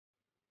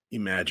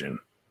Imagine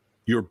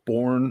you're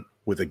born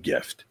with a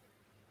gift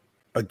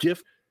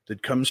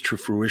that comes to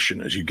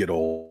fruition as you get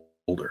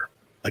older,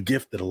 a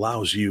gift that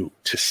allows you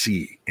to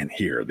see and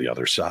hear the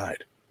other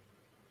side.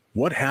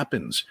 What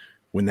happens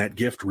when that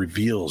gift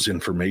reveals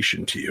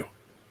information to you?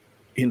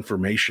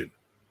 Information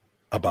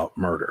about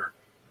murder.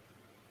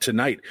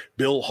 Tonight,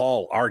 Bill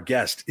Hall, our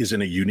guest, is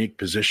in a unique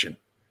position.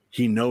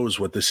 He knows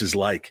what this is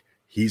like.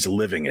 He's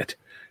living it.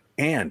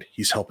 And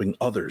he's helping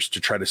others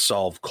to try to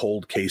solve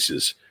cold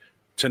cases.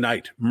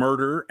 Tonight,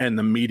 Murder and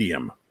the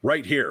Medium,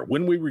 right here.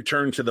 When we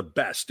return to the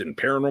best in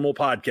paranormal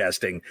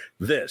podcasting,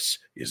 this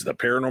is the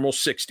Paranormal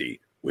 60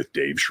 with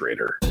Dave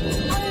Schrader.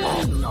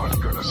 I'm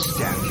not going to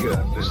stand here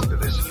and listen to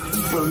this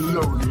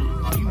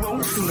baloney. He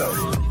won't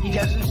float. He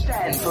doesn't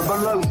stand for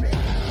baloney.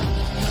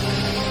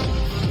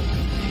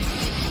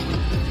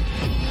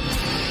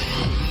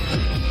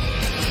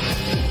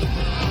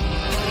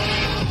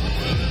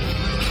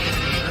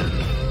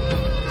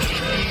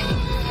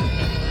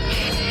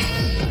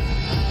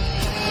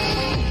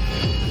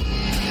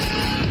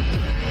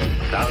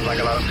 Sounds like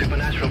a lot of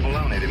supernatural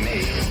baloney to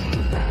me.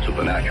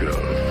 Supernatural,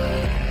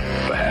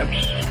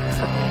 perhaps.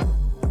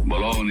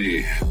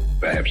 Baloney,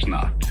 perhaps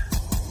not.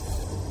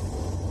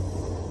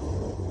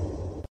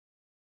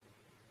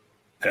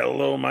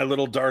 Hello, my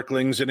little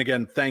darklings. And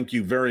again, thank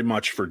you very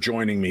much for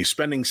joining me,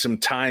 spending some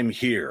time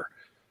here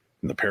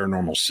in the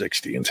Paranormal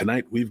 60. And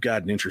tonight we've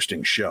got an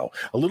interesting show.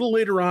 A little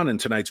later on in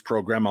tonight's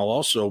program, I'll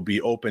also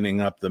be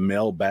opening up the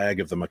mailbag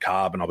of the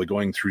Macabre, and I'll be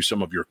going through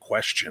some of your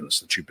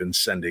questions that you've been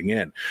sending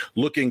in,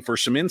 looking for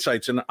some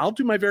insights, and I'll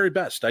do my very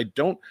best. I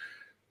don't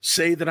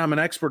say that I'm an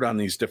expert on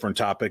these different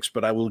topics,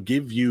 but I will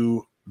give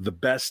you the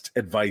best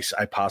advice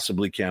I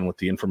possibly can with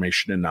the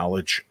information and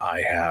knowledge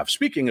I have.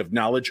 Speaking of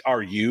knowledge,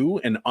 are you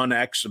an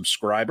UNX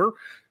subscriber?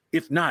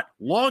 If not,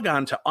 log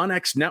on to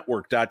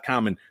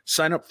unxnetwork.com and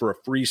sign up for a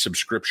free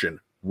subscription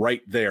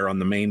right there on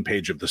the main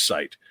page of the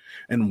site.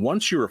 And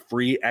once you're a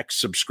free X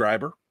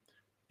subscriber,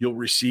 you'll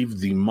receive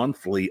the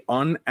monthly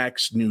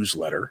UNX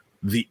newsletter,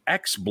 the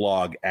X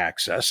blog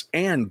access,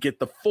 and get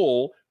the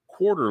full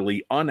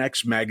quarterly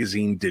UNX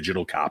magazine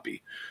digital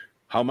copy.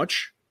 How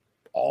much?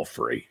 All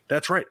free.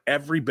 That's right.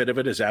 Every bit of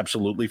it is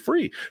absolutely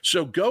free.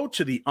 So go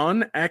to the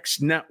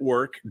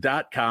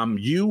unxnetwork.com,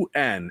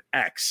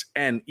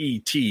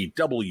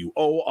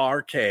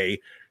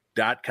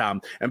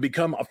 UNXNETWORK.com, and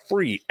become a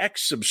free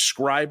X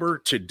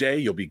subscriber today.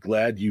 You'll be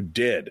glad you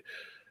did.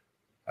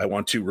 I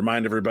want to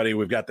remind everybody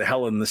we've got the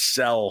Hell in the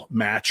Cell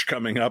match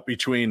coming up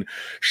between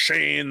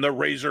Shane the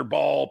Razor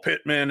Ball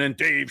Pittman and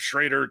Dave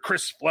Schrader.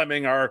 Chris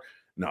Fleming are...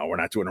 No, we're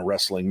not doing a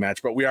wrestling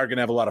match, but we are going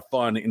to have a lot of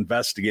fun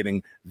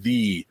investigating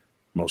the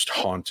most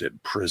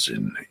haunted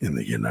prison in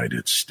the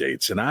United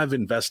States. And I've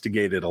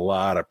investigated a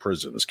lot of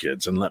prisons,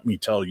 kids. And let me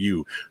tell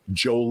you,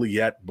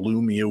 Joliet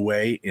blew me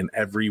away in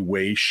every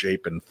way,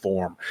 shape, and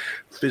form.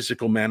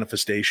 Physical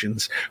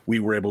manifestations. We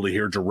were able to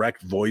hear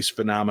direct voice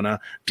phenomena,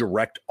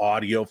 direct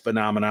audio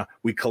phenomena.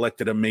 We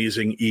collected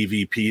amazing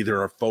EVP.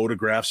 There are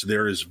photographs.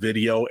 There is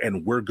video.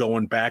 And we're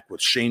going back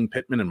with Shane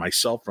Pittman and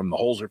myself from the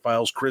Holzer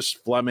Files. Chris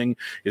Fleming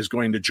is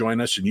going to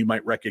join us, and you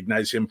might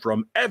recognize him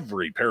from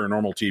every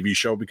paranormal TV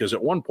show because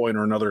at one point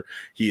or another,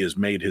 he has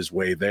made his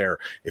way there.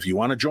 If you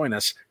want to join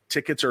us,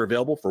 tickets are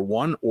available for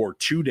 1 or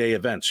 2 day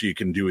events. So you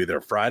can do either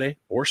Friday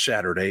or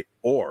Saturday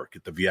or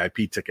get the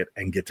VIP ticket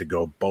and get to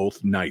go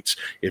both nights.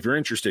 If you're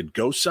interested,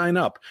 go sign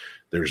up.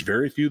 There's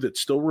very few that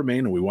still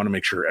remain, and we want to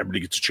make sure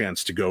everybody gets a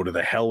chance to go to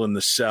the Hell in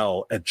the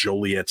Cell at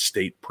Joliet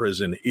State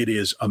Prison. It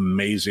is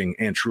amazing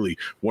and truly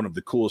one of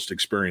the coolest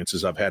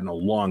experiences I've had in a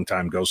long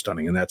time ghost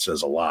hunting, and that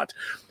says a lot.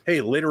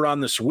 Hey, later on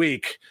this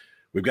week,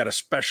 we've got a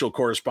special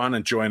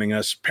correspondent joining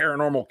us.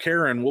 Paranormal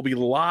Karen will be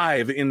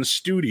live in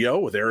studio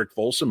with Eric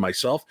Folsom,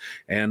 myself,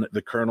 and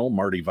the Colonel,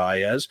 Marty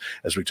Vaez,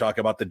 as we talk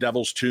about the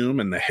Devil's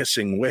Tomb and the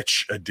Hissing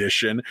Witch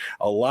edition.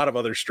 A lot of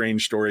other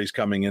strange stories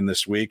coming in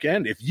this week.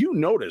 And if you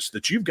notice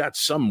that you've got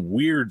some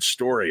weird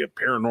story of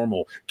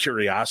paranormal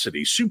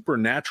curiosity,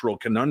 supernatural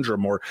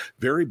conundrum, or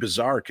very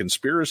bizarre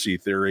conspiracy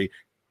theory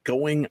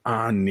going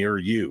on near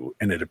you,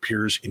 and it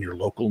appears in your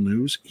local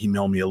news,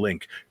 email me a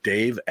link,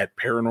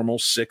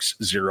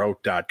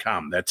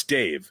 Dave@paranormal60.com. That's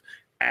Dave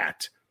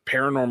at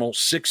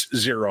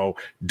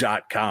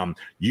paranormal60.com.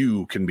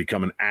 You can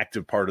become an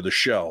active part of the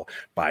show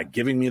by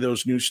giving me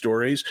those news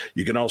stories.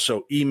 You can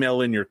also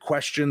email in your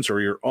questions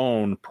or your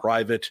own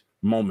private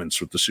moments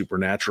with the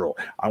supernatural.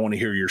 I want to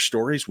hear your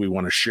stories. We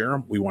want to share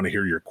them. We want to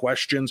hear your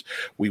questions.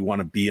 We want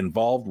to be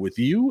involved with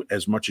you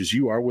as much as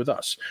you are with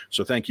us.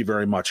 So thank you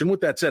very much. And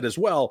with that said as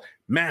well,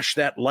 mash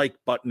that like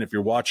button if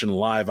you're watching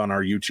live on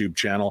our YouTube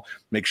channel.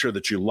 Make sure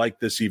that you like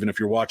this, even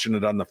if you're watching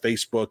it on the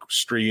Facebook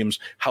streams.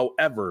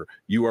 However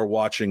you are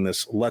watching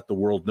this, let the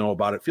world know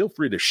about it. Feel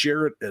free to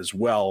share it as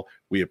well.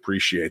 We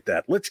appreciate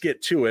that. Let's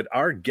get to it.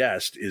 Our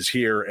guest is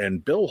here,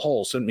 and Bill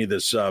Hull sent me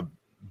this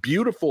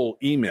beautiful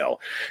email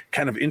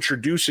kind of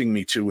introducing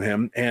me to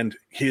him and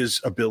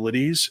his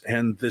abilities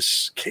and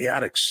this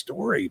chaotic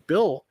story.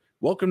 Bill,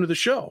 welcome to the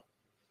show.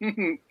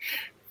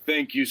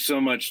 Thank you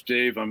so much,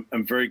 Dave.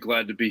 I'm very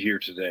glad to be here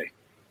today.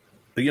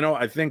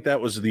 I think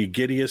that was the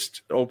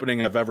giddiest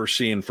opening I've ever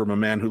seen from a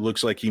man who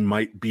looks like he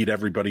might beat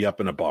everybody up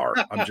in a bar.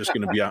 I'm just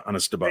going to be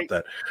honest about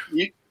that.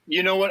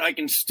 You know what? I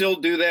can still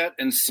do that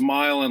and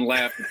smile and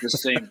laugh at the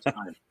same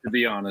time, to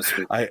be honest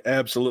with you. I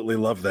absolutely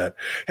love that.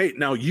 Hey,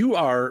 now you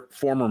are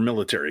former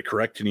military,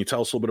 correct? Can you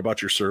tell us a little bit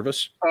about your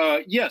service?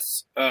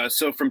 Yes.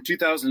 So from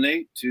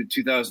 2008 to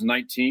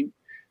 2019,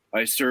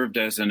 I served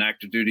as an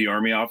active duty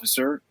Army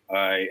officer.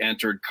 I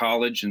entered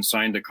college and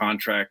signed a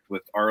contract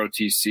with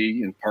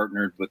ROTC and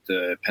partnered with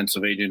the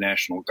Pennsylvania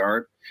National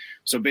Guard.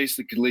 So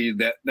basically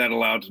that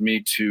allowed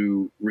me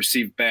to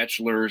receive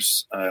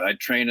bachelor's. I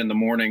trained in the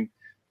morning.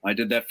 I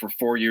did that for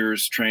 4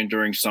 years, trained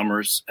during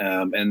summers.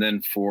 And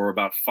then for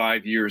about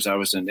 5 years, I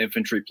was an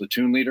infantry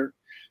platoon leader.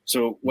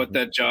 So what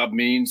that job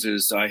means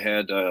is I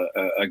had a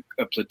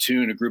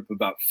platoon, a group of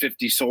about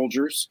 50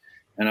 soldiers,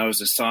 and I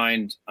was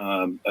assigned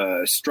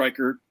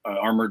Stryker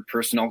armored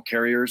personnel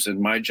carriers,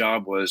 and my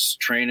job was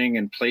training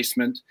and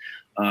placement.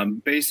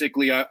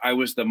 Basically, I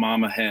was the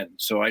mama hen.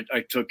 So I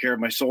took care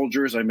of my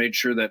soldiers. I made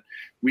sure that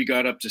we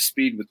got up to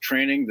speed with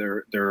training.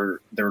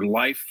 Their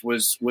life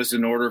was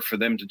in order for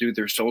them to do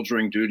their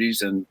soldiering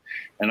duties, and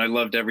I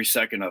loved every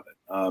second of it.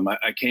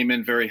 I came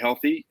in very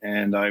healthy,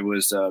 and I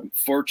was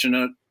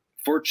fortunate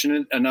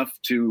enough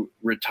to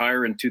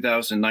retire in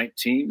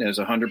 2019 as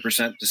a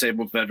 100%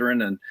 disabled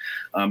veteran. And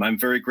I'm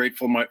very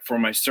grateful for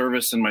my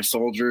service and my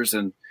soldiers.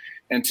 And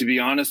to be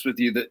honest with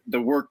you,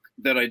 the work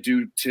that I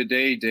do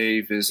today,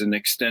 Dave, is an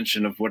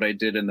extension of what I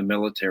did in the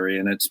military,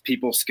 and it's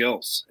people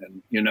skills.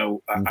 And,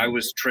 I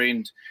was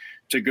trained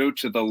to go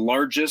to the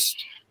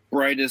largest,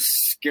 brightest,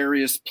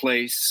 scariest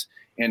place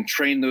and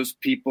train those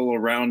people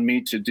around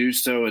me to do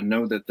so and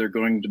know that they're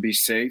going to be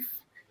safe.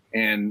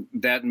 And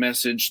that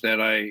message that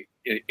I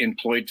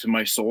employed to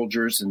my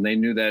soldiers, and they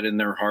knew that in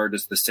their heart,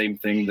 is the same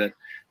thing that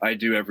I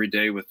do every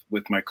day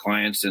with my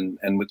clients and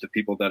with the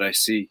people that I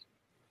see.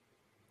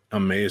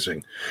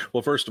 Amazing.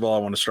 Well, first of all, I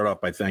want to start off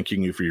by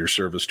thanking you for your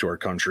service to our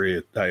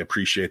country. I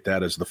appreciate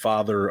that. As the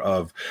father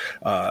of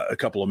a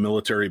couple of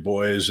military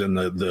boys and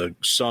the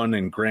son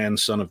and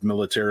grandson of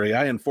military,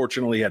 I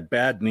unfortunately had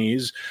bad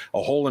knees,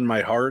 a hole in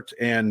my heart,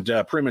 and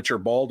premature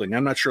balding.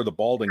 I'm not sure the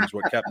balding is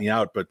what kept me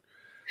out, but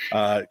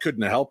it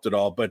couldn't have helped at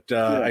all. But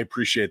I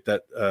appreciate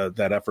that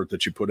effort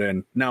that you put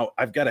in. Now,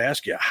 I've got to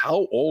ask you,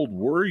 how old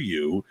were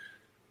you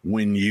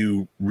when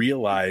you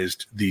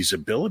realized these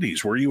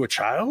abilities? Were you a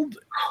child?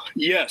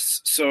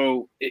 Yes.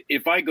 So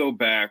if I go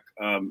back,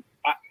 I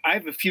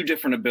have a few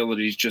different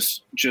abilities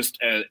just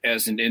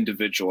as an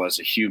individual, as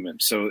a human.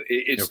 So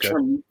it's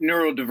termed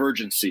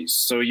neurodivergencies.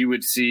 So you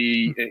would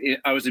see,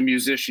 I was a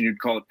musician,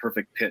 you'd call it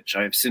perfect pitch.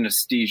 I have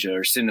synesthesia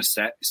or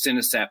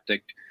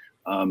synaptic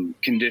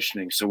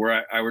conditioning. So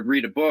where I would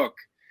read a book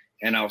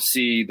and I'll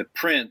see the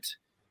print,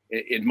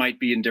 it might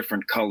be in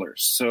different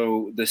colors.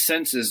 So the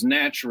senses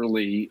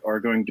naturally are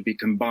going to be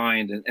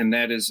combined, and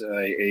that is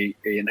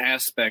an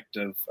aspect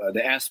of the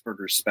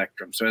Asperger's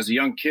spectrum. So as a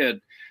young kid,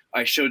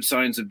 I showed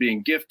signs of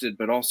being gifted,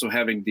 but also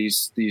having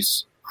these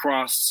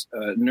cross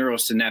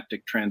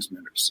neurosynaptic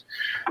transmitters.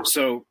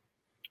 So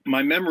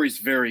my memory is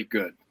very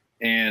good.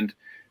 And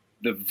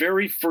the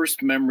very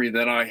first memory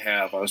that I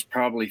have, I was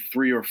probably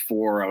 3 or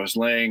 4. I was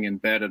laying in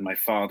bed in my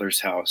father's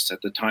house.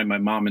 At the time, my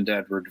mom and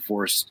dad were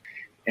divorced.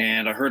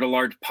 And I heard a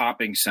large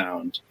popping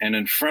sound, and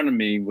in front of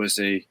me was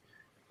a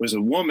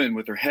woman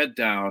with her head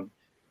down,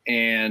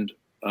 and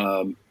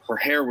her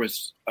hair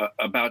was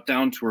about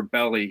down to her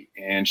belly,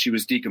 and she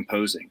was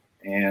decomposing.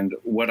 And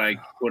what I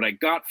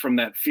got from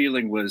that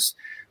feeling was,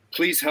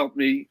 "Please help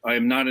me. I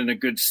am not in a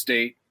good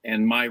state."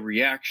 And my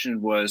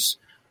reaction was,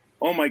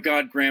 "Oh my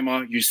God, Grandma,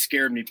 you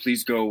scared me.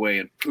 Please go away."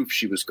 And poof,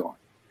 she was gone.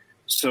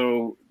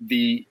 So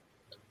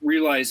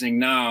realizing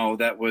now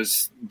that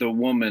was the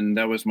woman,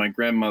 that was my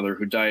grandmother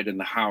who died in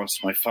the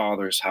house, my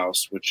father's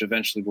house, which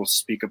eventually we'll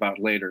speak about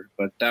later.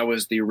 But that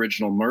was the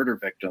original murder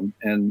victim.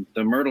 And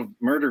the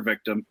murder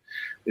victim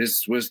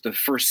was the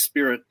first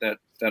spirit that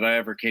I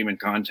ever came in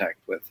contact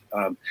with.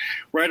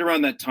 Right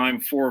around that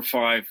time, 4 or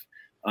 5,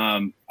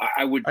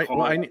 I would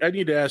call. I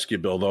need to ask you,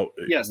 Bill, though.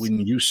 Yes.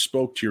 When you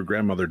spoke to your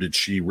grandmother, did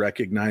she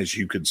recognize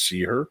you could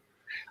see her?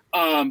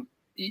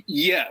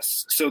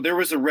 Yes. So there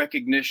was a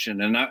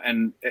recognition,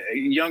 and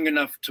young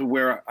enough to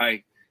where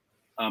I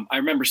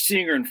remember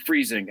seeing her and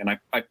freezing, and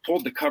I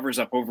pulled the covers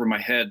up over my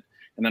head,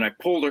 and then I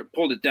pulled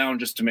it down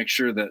just to make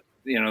sure that,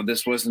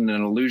 this wasn't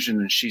an illusion,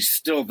 and she's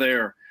still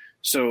there.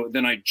 So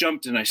then I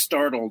jumped and I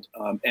startled,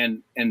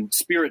 and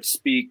spirits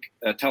speak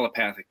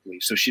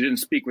telepathically. So she didn't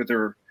speak with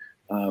her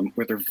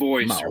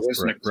voice. Mouth, or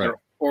wasn't right.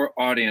 Or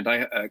audient.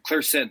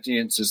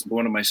 Clairsentience is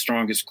one of my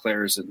strongest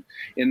clairs. And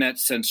in that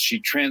sense, she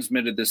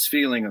transmitted this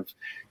feeling of,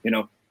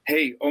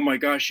 "Hey, oh my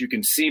gosh, you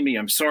can see me.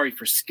 I'm sorry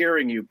for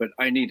scaring you, but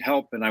I need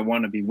help and I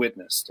want to be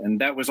witnessed."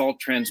 And that was all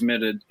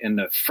transmitted in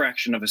a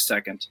fraction of a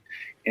second.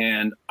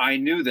 And I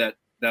knew that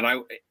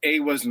I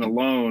wasn't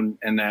alone,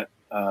 and that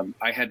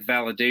I had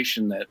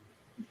validation that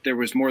there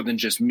was more than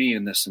just me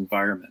in this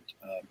environment.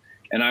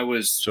 And I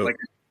was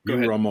You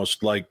were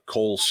almost like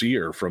Cole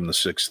Sear from The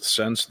Sixth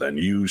Sense then.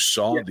 You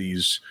saw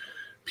these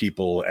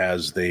people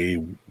as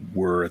they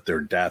were at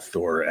their death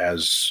or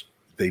as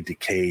they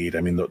decayed.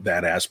 I mean,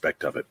 that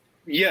aspect of it.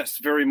 Yes,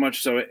 very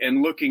much so.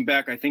 And looking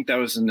back, I think that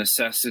was a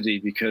necessity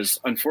because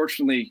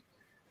unfortunately,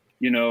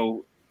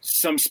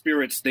 some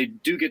spirits, they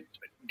do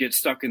get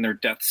stuck in their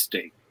death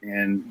state.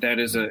 And that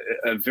is a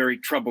very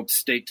troubled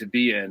state to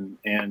be in.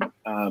 And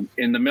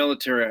in the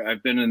military,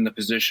 I've been in the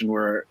position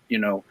where,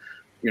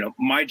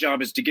 my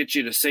job is to get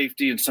you to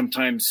safety. And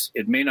sometimes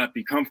it may not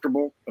be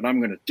comfortable, but I'm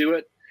going to do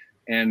it.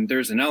 And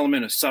there's an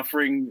element of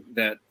suffering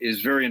that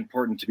is very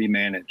important to be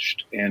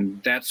managed.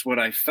 And that's what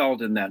I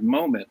felt in that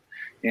moment.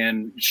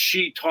 And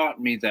she taught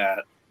me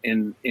that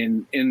in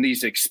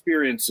these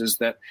experiences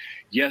that,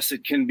 yes,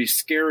 it can be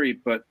scary,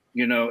 but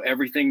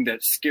everything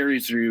that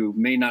scares you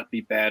may not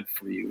be bad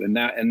for you. And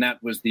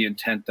that was the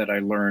intent that I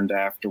learned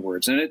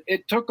afterwards. And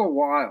it took a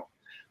while.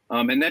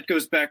 And that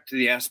goes back to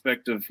the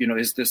aspect of,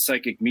 is this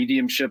psychic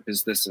mediumship?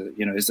 Is this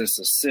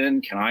a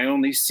sin? Can I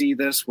only see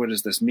this? What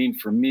does this mean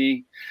for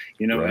me?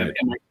 Right.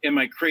 Am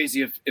I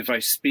crazy if I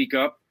speak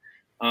up?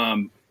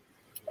 And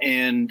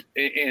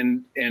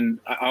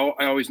I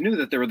always knew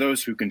that there were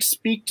those who can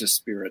speak to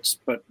spirits,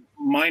 but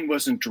mine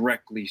wasn't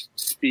directly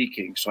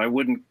speaking. So I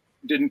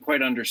didn't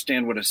quite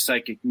understand what a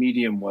psychic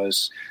medium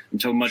was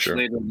until much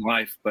later in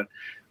life. But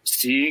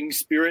seeing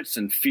spirits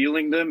and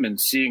feeling them and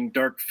seeing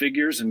dark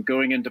figures and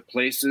going into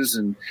places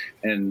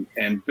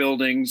and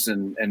buildings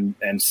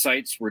and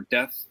sites where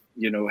death,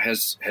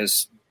 has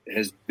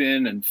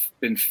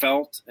been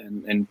felt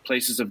and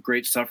places of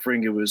great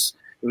suffering. It was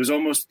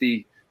almost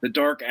the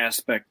dark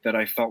aspect that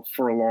I felt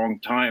for a long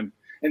time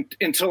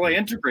until I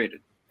integrated.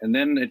 And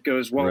then it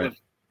goes, well, right.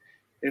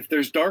 if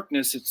there's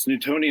darkness, it's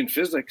Newtonian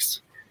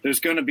physics. There's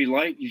going to be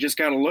light. You just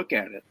got to look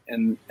at it.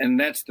 And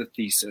that's the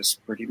thesis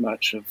pretty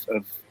much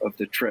of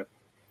the trip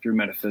through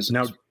metaphysics.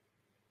 Now,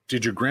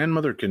 did your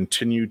grandmother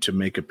continue to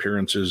make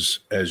appearances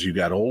as you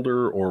got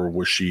older, or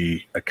was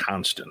she a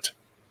constant?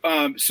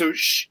 So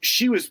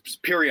she was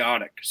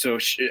periodic. So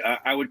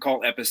I would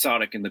call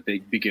episodic in the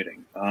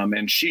beginning.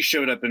 And she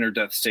showed up in her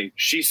death state.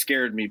 She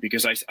scared me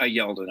because I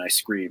yelled and I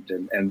screamed,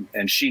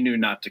 and she knew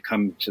not to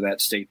come to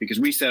that state because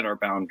we set our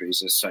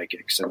boundaries as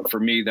psychics. And for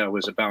me, that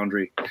was a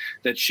boundary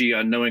that she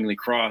unknowingly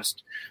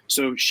crossed.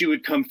 So she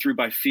would come through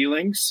by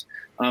feelings.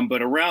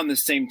 But around the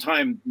same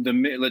time,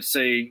 let's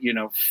say,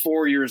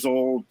 4 years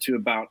old to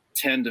about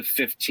 10 to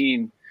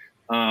 15,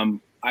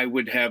 I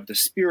would have the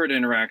spirit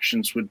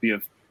interactions would be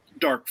of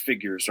dark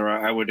figures, or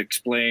I would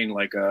explain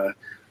like a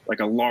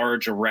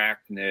large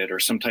arachnid or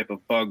some type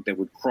of bug that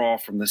would crawl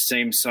from the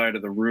same side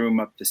of the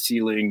room up the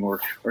ceiling, or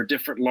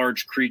different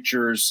large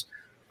creatures.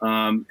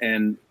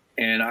 And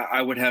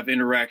I would have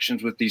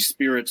interactions with these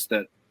spirits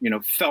that,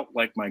 felt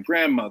like my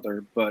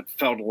grandmother, but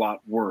felt a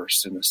lot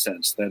worse in the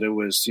sense that it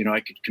was,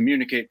 I could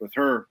communicate with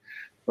her,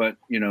 but,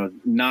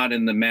 not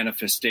in the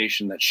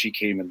manifestation that she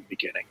came in the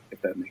beginning, if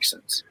that makes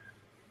sense.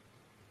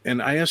 And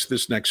I ask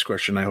this next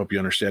question, I hope you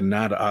understand,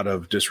 not out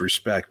of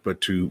disrespect, but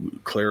to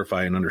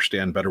clarify and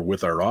understand better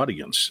with our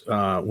audience.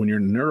 When you're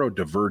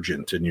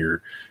neurodivergent and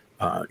you're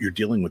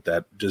dealing with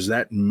that, does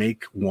that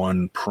make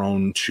one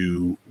prone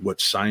to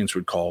what science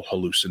would call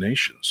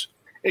hallucinations?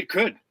 It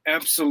could,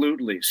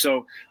 absolutely.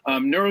 So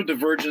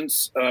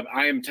neurodivergence,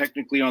 I am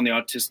technically on the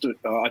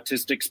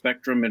autistic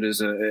spectrum. It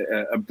is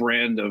a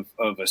brand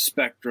of a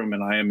spectrum,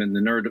 and I am in the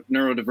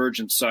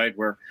neurodivergent side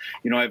where,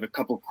 I have a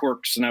couple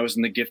quirks, and I was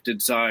in the gifted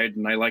side,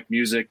 and I like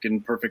music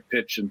and perfect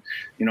pitch, and,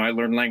 I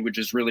learn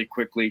languages really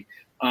quickly.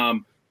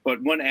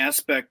 But one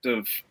aspect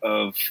of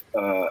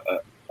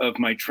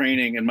my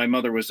training, and my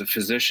mother was a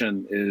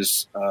physician,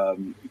 is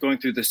going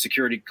through the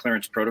security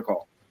clearance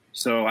protocol.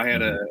 So I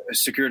had a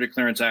security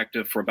clearance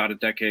active for about a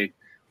decade,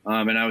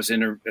 and I was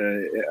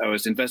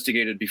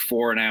investigated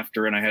before and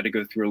after, and I had to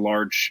go through a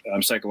large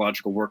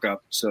psychological workup.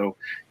 So,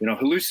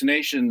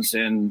 hallucinations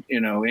and,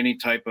 any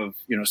type of,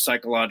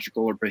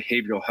 psychological or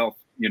behavioral health,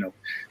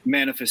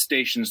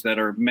 manifestations that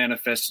are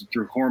manifested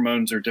through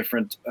hormones or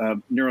different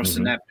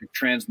neurosynaptic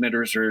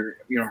transmitters or,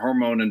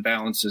 hormone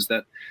imbalances,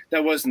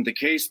 that wasn't the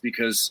case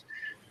because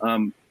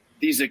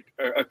these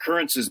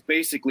occurrences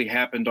basically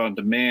happened on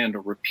demand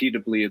or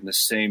repeatedly in the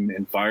same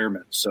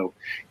environment. So,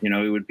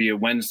 it would be a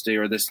Wednesday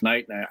or this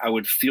night, and I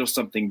would feel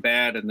something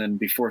bad, and then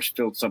before I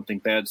felt something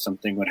bad,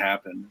 something would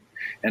happen.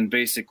 And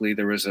basically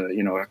there was a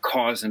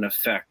cause and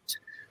effect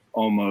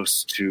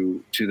almost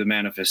to the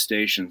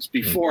manifestations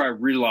before I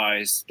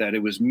realized that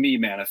it was me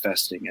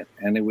manifesting it,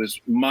 and it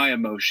was my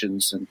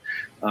emotions.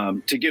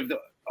 And to give the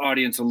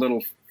audience a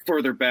little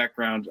further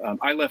background,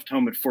 I left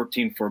home at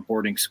 14 for a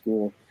boarding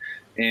school.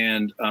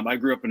 And I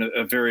grew up in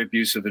a very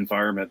abusive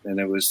environment, and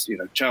it was,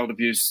 child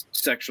abuse,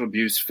 sexual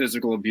abuse,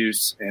 physical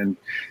abuse. And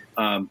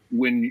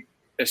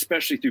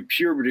especially through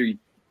puberty,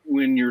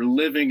 when you're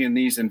living in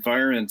these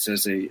environments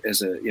as a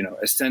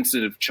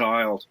sensitive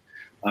child,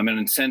 and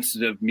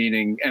insensitive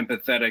meaning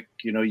empathetic,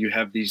 you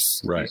have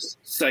these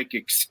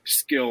psychic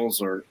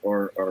skills or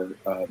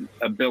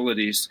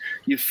abilities,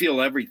 you feel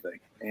everything.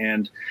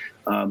 And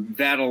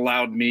that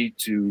allowed me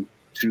to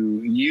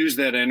use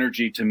that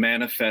energy to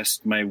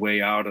manifest my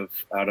way out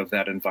of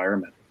that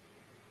environment.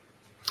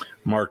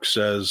 Mark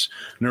says,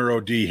 Neuro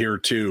D here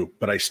too,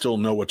 but I still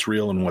know what's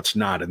real and what's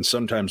not. And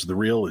sometimes the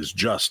real is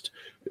just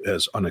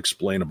as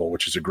unexplainable,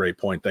 which is a great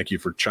point. Thank you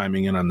for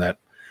chiming in on that.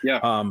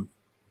 Yeah.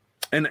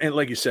 And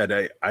like you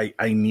said,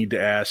 I need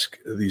to ask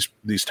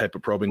these type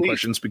of probing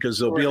questions because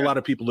there'll be a lot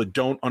of people that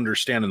don't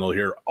understand, and they'll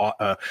hear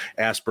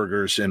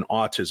Asperger's and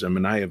autism.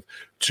 And I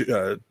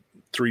have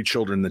 3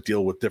 children that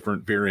deal with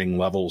different varying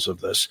levels of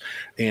this,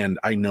 and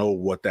I know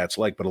what that's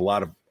like. But a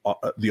lot of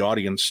the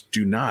audience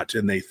do not,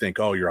 and they think,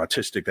 oh, you're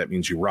autistic, that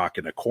means you rock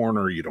in a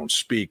corner, you don't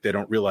speak. They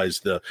don't realize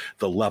the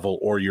level,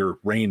 or you're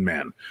Rain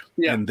Man.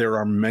 Yeah. And there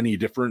are many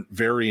different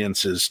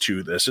variances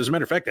to this. As a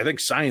matter of fact, I think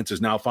science has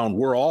now found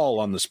we're all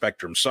on the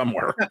spectrum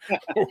somewhere.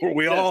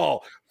 We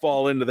all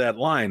fall into that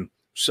line.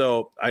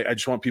 So I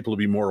just want people to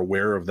be more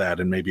aware of that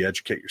and maybe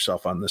educate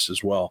yourself on this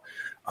as well.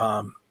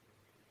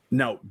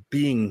 Now,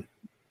 being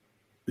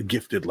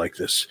gifted like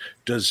this,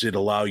 does it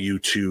allow you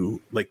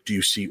to, like, do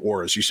you see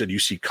auras? You said you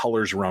see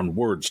colors around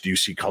words. Do you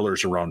see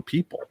colors around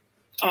people?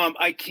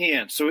 I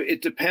can't. So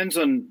it depends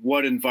on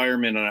what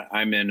environment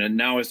I'm in. And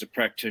now as a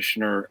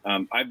practitioner,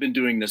 I've been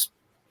doing this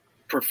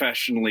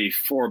professionally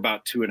for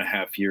about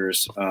 2.5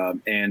 years.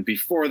 And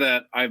before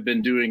that, I've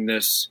been doing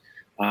this,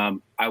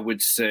 I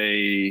would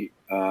say,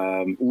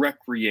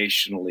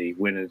 recreationally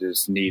when it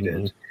is needed.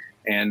 Mm-hmm.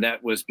 And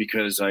that was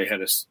because I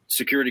had a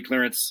security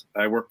clearance.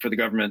 I worked for the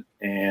government,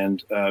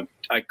 and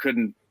I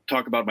couldn't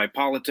talk about my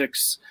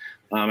politics,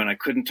 and I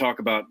couldn't talk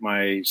about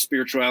my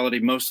spirituality,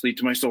 mostly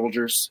to my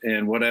soldiers,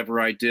 and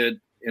whatever I did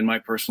in my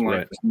personal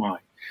life is mine.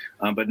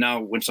 But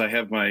now, once I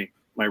have my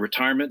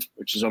retirement,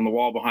 which is on the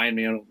wall behind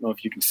me, I don't know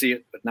if you can see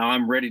it, but now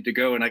I'm ready to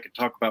go, and I can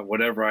talk about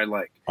whatever I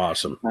like.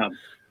 Awesome.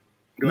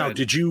 Now,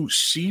 did you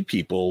see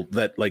people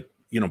that, like,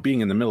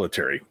 being in the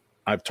military?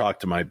 I've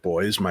talked to my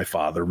boys, my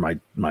father,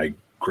 my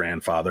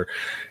grandfather.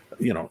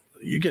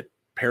 You get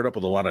paired up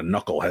with a lot of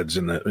knuckleheads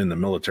in the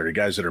military,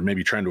 guys that are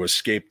maybe trying to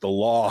escape the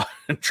law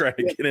and try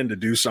to get in to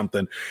do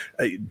something.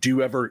 Do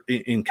you ever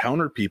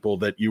encounter people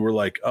that you were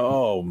like,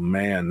 oh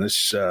man,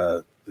 this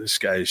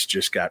guy's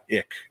just got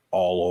ick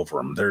all over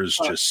him? There's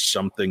just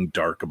something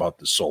dark about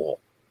the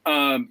soul.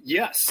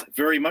 Yes,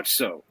 very much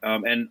so.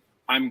 And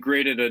I'm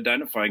great at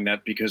identifying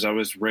that because I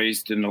was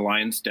raised in the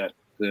lion's den.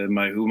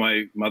 Who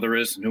my mother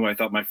is and who I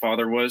thought my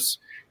father was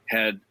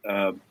had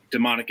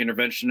demonic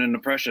intervention and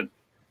oppression,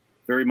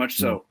 very much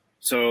so. Mm.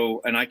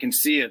 So, and I can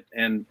see it.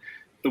 And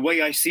the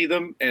way I see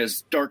them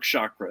as dark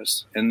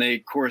chakras, and they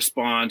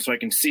correspond. So I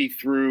can see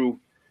through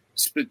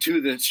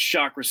to the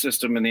chakra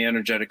system and the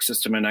energetic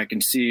system. And I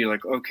can see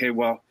like, okay,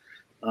 well,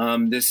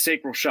 this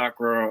sacral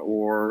chakra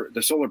or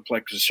the solar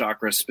plexus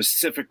chakra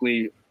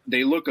specifically,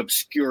 they look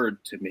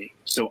obscured to me.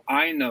 So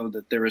I know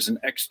that there is an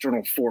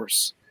external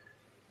force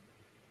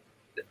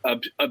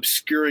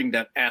obscuring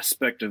that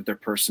aspect of their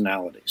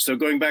personality. So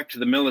going back to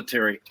the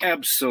military,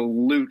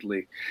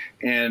 absolutely.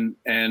 And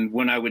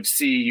when I would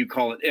see, you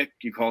call it ick,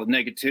 you call it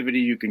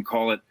negativity, you can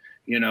call it,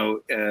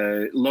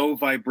 low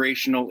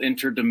vibrational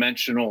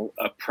interdimensional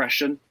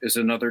oppression is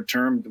another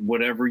term,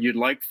 whatever you'd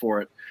like for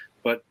it.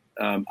 But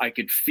I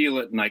could feel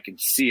it and I could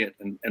see it.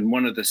 And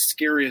one of the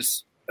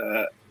scariest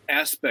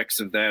aspects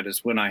of that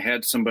is when I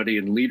had somebody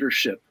in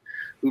leadership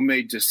who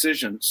made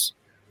decisions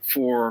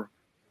for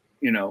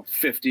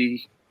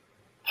 50,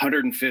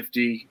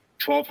 150,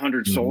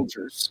 1,200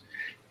 soldiers,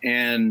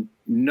 and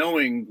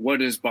knowing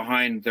what is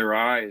behind their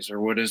eyes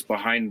or what is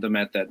behind them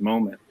at that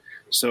moment.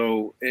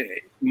 So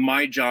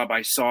my job,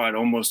 I saw it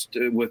almost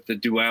with the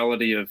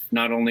duality of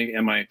not only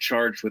am I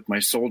charged with my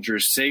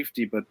soldiers'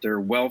 safety, but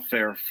their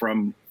welfare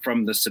from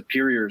the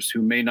superiors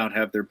who may not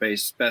have their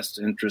best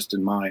interest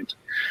in mind.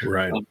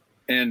 Right.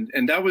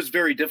 And that was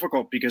very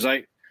difficult because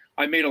I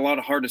made a lot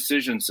of hard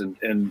decisions,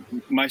 and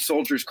my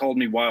soldiers called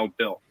me Wild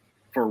Bill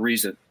for a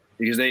reason,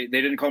 because they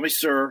didn't call me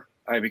sir,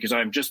 because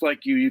I'm just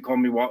like you. You call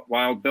me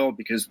Wild Bill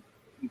because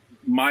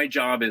my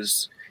job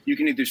is, you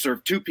can either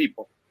serve two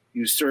people.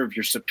 You serve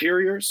your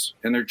superiors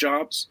and their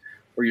jobs,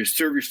 or you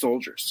serve your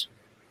soldiers.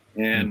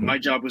 And my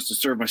job was to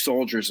serve my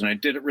soldiers, and I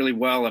did it really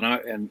well.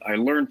 And I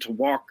learned to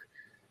walk.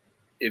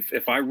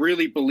 If I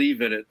really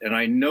believe in it, and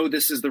I know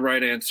this is the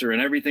right answer,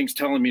 and everything's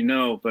telling me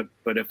no, but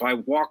if I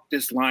walk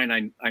this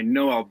line, I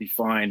know I'll be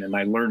fine. And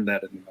I learned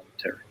that in the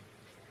military.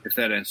 If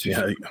that answers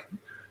you.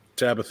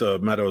 Tabitha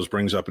Meadows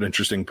brings up an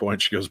interesting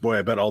point. She goes, boy,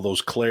 I bet all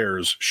those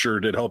Clairs sure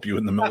did help you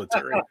in the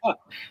military.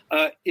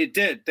 It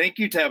did. Thank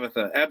you,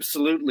 Tabitha.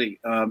 Absolutely.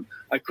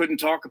 I couldn't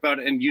talk about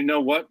it. And you know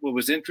what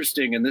was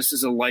interesting, and this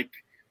is a like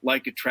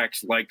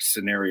attracts like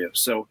scenario.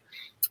 So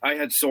I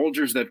had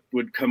soldiers that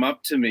would come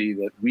up to me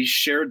that we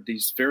shared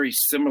these very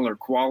similar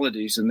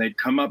qualities, and they'd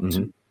come up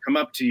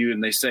to you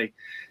and they say,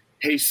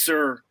 hey,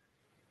 sir,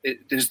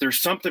 is there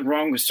something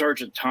wrong with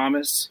Sergeant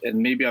Thomas? And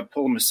maybe I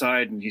pull him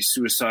aside and he's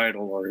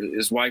suicidal, or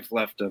his wife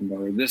left him,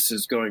 or this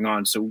is going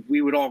on. So we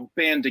would all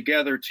band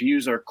together to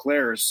use our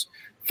Clairs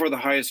for the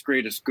highest,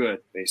 greatest good,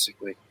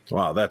 basically.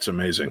 Wow, that's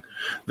amazing.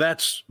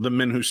 That's the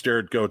Men Who Stare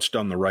at Goats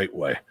done the right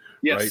way.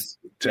 Yes.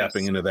 Right?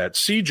 tapping into that.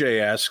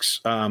 CJ asks,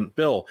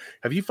 Bill,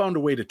 have you found a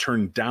way to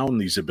turn down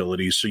these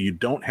abilities so you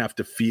don't have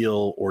to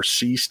feel or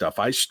see stuff?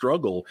 I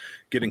struggle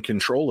getting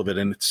control of it,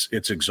 and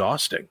it's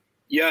exhausting.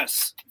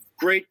 Yes.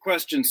 Great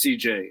question,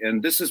 CJ.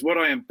 And this is what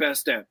I am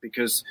best at,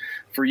 because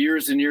for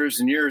years and years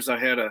and years, I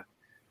had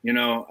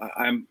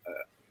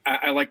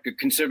I like to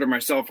consider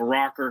myself a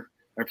rocker.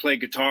 I play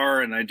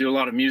guitar and I do a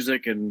lot of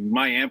music, and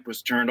my amp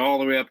was turned all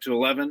the way up to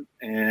 11,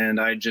 and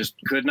I just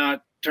could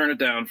not turn it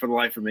down for the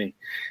life of me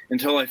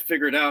until I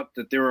figured out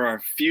that there are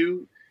a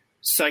few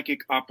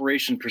psychic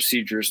operation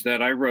procedures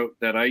that I wrote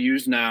that I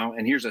use now.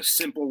 And here's a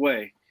simple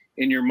way.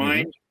 In your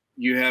mind,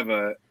 you have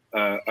a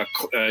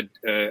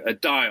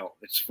dial.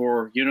 It's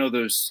for,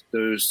 those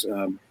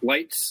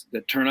lights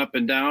that turn up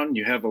and down.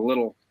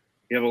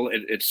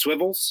 It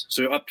swivels.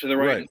 So up to the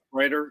right is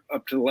brighter,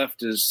 up to the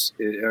left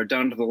or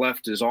down to the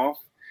left is off.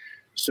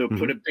 So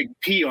put a big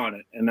P on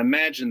it and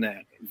imagine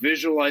that,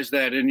 visualize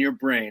that in your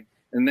brain.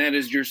 And that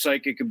is your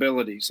psychic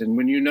abilities. And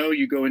when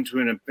you go into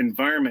an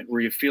environment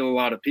where you feel a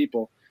lot of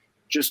people,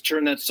 just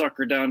turn that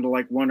sucker down to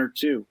like 1 or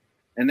 2.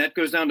 And that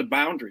goes down to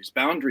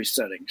boundary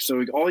setting.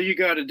 So all you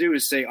got to do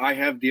is say, I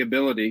have the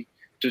ability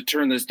to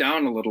turn this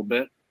down a little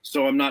bit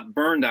so I'm not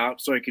burned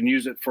out, so I can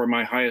use it for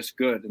my highest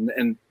good.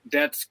 And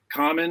that's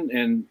common.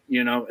 And,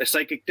 a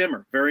psychic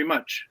dimmer, very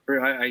much.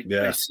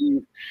 I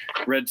see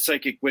read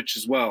Psychic Witch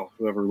as well,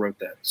 whoever wrote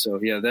that. So,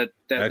 yeah,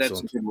 that's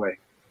a good way.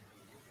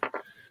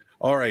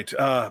 All right.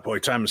 Boy,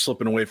 time is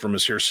slipping away from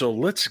us here. So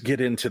let's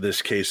get into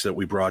this case that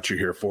we brought you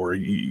here for.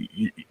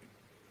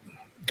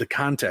 The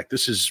contact.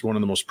 This is one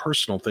of the most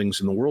personal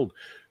things in the world.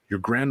 Your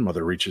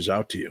grandmother reaches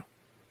out to you.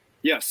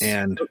 Yes.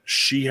 And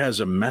she has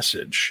a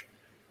message.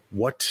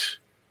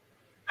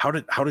 How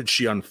did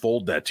she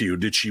unfold that to you?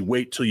 Did she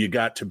wait till you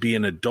got to be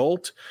an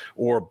adult,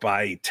 or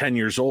by 10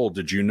 years old,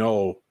 did you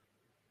know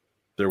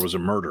there was a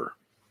murder?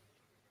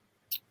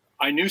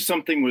 I knew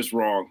something was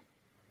wrong.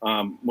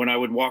 When I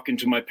would walk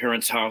into my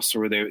parents' house,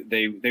 or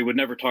they would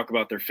never talk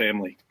about their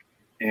family.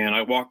 And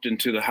I walked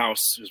into the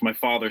house. It was my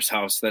father's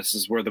house. This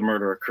is where the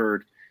murder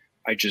occurred.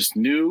 I just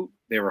knew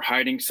they were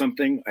hiding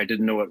something. I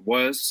didn't know what it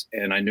was,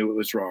 and I knew it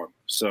was wrong.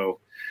 So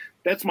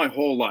that's my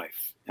whole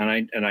life.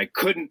 And I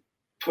couldn't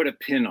put a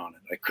pin on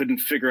it. I couldn't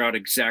figure out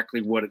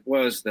exactly what it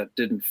was that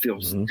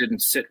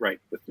didn't sit right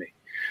with me.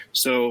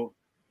 So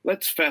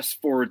let's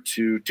fast forward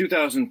to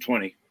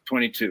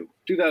 2022.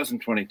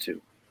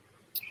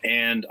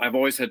 And I've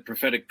always had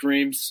prophetic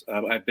dreams.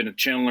 I've been a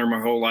channeler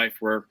my whole life,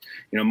 where,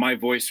 my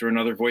voice or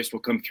another voice will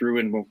come through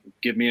and will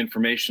give me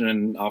information,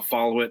 and I'll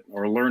follow it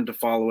or learn to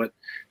follow it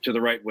to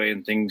the right way,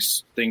 and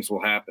things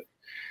will happen.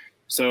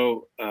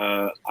 So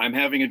I'm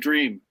having a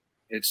dream.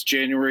 It's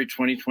January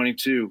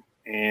 2022.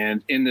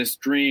 And in this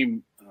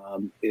dream,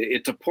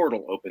 it's a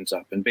portal opens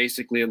up, and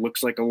basically it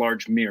looks like a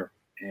large mirror.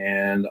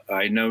 And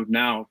I know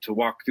now to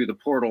walk through the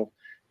portal,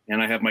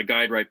 and I have my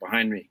guide right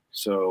behind me.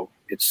 So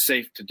it's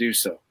safe to do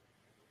so.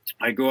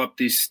 I go up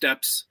these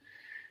steps,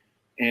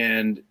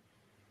 and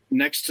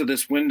next to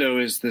this window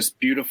is this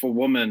beautiful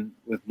woman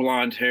with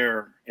blonde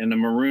hair in a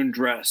maroon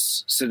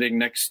dress, sitting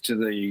next to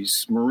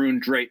these maroon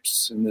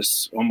drapes in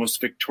this almost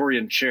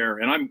Victorian chair.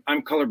 And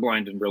I'm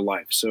colorblind in real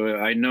life, so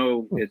I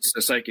know it's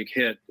a psychic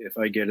hit if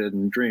I get it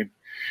in a dream.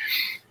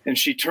 And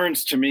she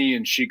turns to me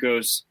and she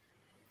goes,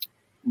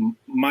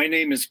 "My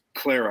name is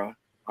Clara.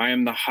 I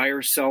am the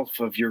higher self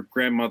of your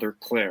grandmother,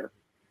 Claire.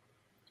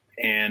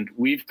 And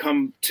we've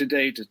come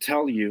today to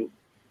tell you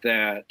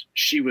that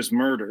she was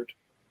murdered.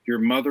 Your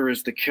mother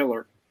is the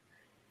killer.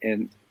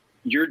 And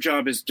your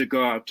job is to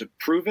go out to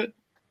prove it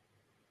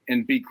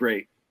and be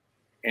great."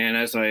 And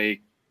as I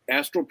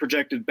astral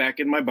projected back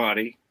in my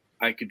body,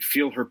 I could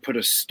feel her put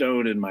a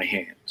stone in my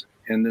hand.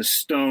 And this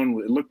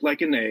stone, it looked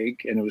like an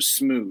egg, and it was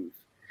smooth.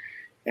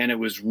 And it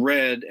was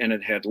red, and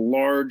it had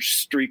large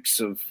streaks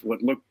of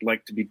what looked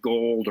like to be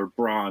gold or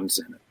bronze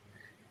in it.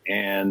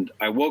 And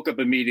I woke up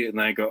immediately,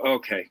 and I go,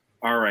 okay,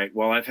 all right,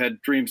 well, I've had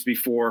dreams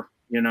before,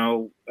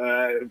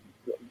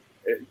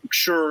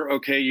 sure,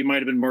 okay, you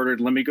might have been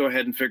murdered. Let me go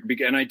ahead and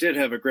figure. And I did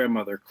have a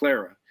grandmother,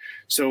 Clara.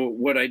 So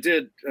what I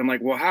did, I'm like,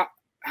 well,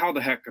 how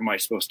the heck am I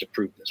supposed to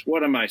prove this?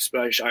 What am I?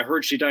 I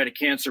heard she died of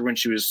cancer when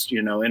she was,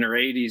 in her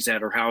 80s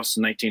at her house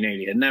in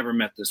 1980. I never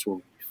met this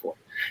woman before.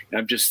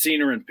 I've just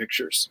seen her in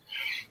pictures.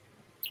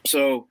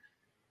 So,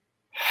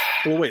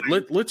 well, wait,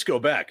 let's go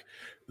back.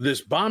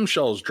 This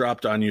bombshell is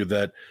dropped on you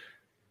that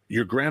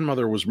your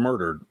grandmother was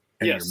murdered.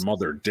 And yes, your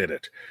mother did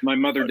it. My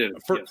mother did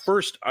it. Yes.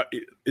 First,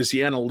 is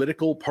the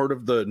analytical part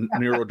of the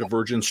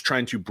neurodivergence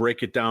trying to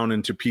break it down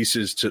into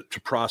pieces to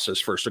process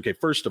first? Okay,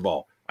 first of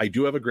all, I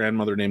do have a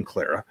grandmother named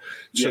Clara.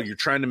 So yes, you're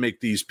trying to make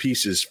these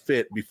pieces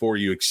fit before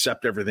you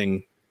accept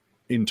everything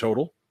in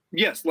total?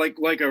 Yes, like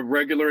a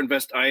regular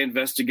I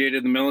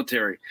investigated the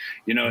military.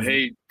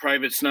 Hey,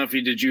 Private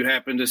Snuffy, did you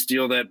happen to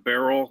steal that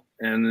barrel?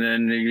 And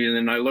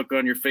then I look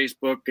on your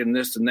Facebook and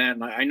this and that,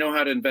 and I know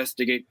how to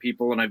investigate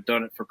people, and I've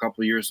done it for a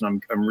couple of years,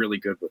 and I'm really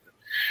good with it.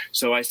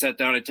 So I sat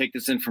down, I take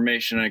this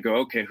information, and I go,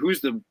 okay,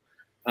 who's the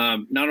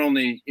not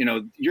only,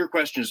 your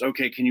question is,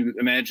 okay, can you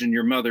imagine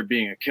your mother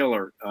being a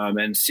killer?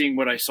 And seeing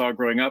what I saw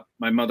growing up,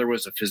 my mother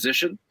was a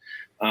physician.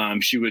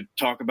 She would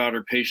talk about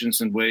her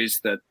patients in ways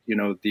that,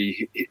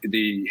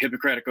 the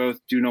Hippocratic Oath,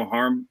 do no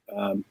harm.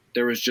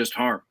 There was just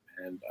harm.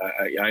 And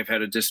I've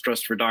had a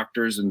distrust for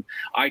doctors, and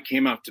I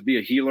came out to be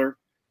a healer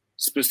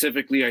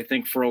specifically, I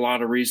think, for a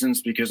lot of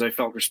reasons, because I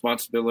felt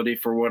responsibility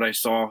for what I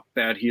saw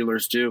bad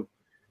healers do.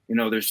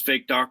 There's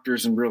fake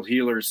doctors and real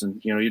healers,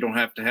 and, you don't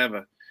have to have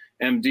a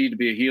MD to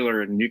be a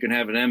healer, and you can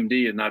have an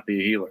MD and not be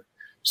a healer.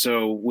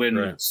 So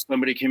when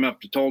somebody came up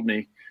and told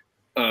me,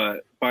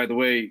 by the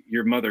way,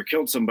 your mother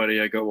killed somebody,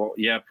 I go, well,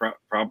 yeah,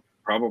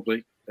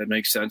 probably. That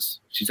makes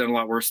sense. She's done a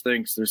lot worse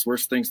things. There's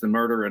worse things than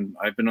murder, and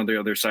I've been on the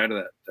other side of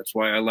that. That's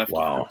why I left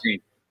at 15.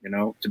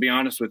 To be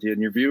honest with you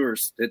and your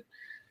viewers,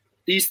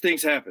 these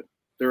things happen.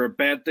 There are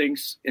bad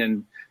things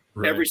in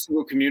every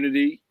single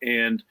community.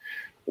 And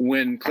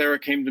when Clara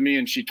came to me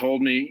and she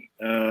told me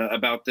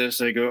about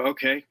this, I go,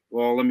 okay,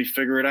 well, let me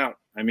figure it out.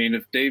 I mean,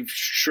 if Dave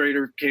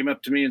Schrader came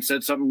up to me and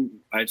said something,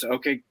 I'd say,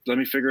 okay, let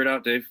me figure it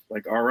out, Dave.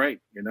 Like, all right,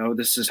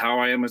 this is how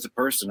I am as a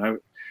person.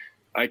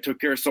 I took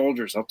care of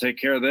soldiers. I'll take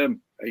care of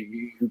them.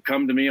 You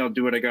come to me, I'll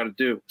do what I got to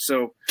do.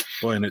 So,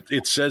 well, and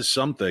it says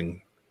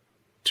something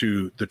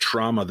to the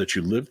trauma that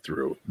you lived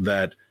through,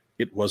 that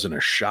it wasn't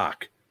a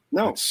shock.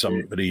 No, that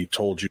somebody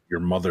told you your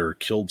mother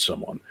killed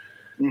someone.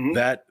 Mm-hmm.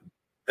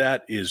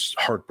 That is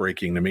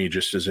heartbreaking to me,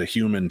 just as a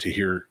human, to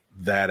hear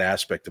that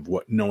aspect of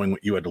knowing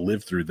what you had to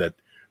live through. That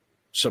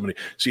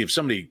if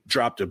somebody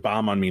dropped a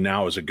bomb on me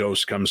now, as a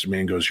ghost comes to me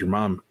and goes,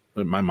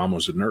 my mom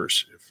was a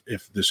nurse.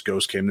 If this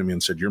ghost came to me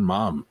and said, your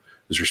mom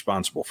is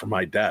responsible for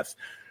my death,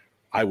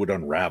 I would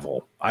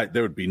unravel.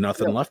 There would be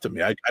nothing left of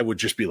me. I would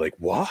just be like,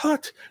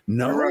 what?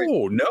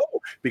 No,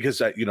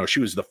 because she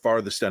was the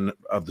farthest end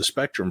of the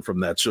spectrum from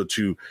that. So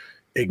to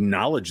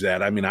acknowledge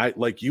that, I mean, I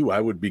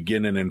would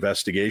begin an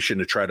investigation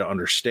to try to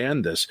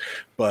understand this,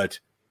 but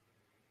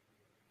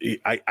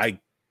I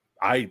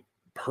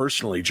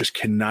personally just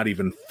cannot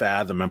even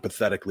fathom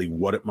empathetically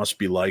what it must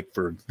be like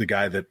for the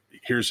guy that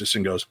hears this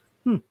and goes,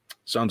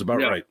 sounds about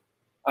right.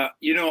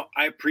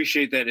 I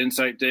appreciate that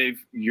insight,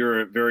 Dave.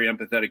 You're a very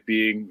empathetic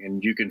being,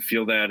 and you can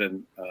feel that.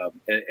 And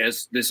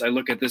I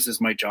look at this as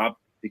my job,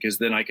 because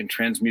then I can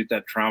transmute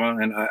that trauma.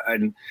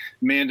 And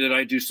man, did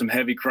I do some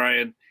heavy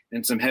crying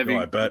and some heavy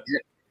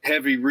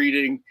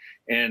reading.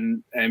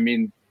 And I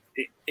mean,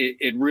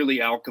 it really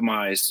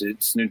alchemized.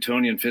 It's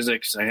Newtonian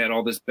physics. I had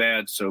all this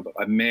bad, so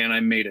man, I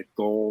made it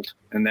gold,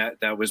 and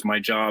that was my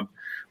job.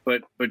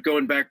 But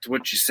going back to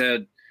what you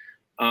said,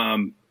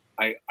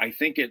 I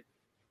think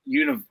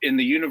in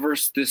the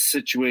universe, this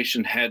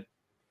situation had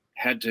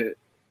to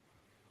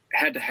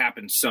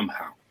happen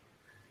somehow.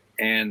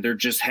 And there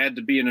just had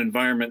to be an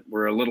environment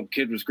where a little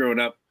kid was growing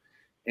up,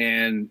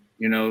 and,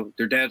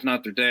 their dad's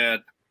not their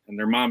dad, and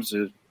their mom's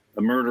a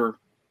murderer,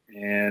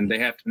 and they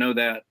have to know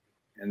that,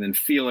 and then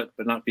feel it,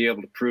 but not be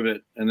able to prove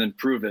it, and then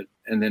prove it,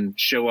 and then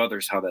show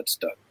others how that's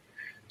done.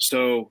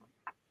 So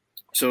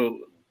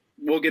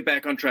we'll get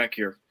back on track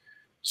here.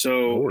 So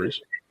no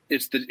worries.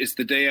 It's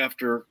the day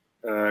after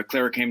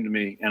Clara came to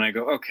me, and I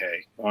go,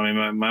 okay, I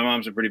mean, my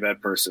mom's a pretty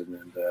bad person,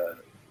 and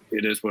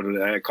it is what it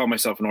is. I call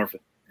myself an orphan,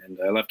 and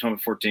I left home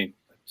at 14.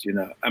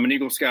 I'm an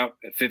Eagle Scout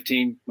at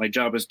 15. My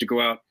job is to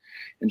go out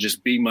and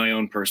just be my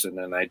own person,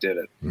 and I did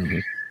it. Mm-hmm.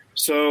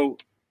 So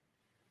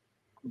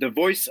the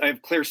voice, I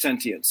have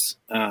clairsentience,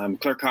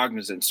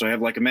 claircognizance. So I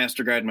have like a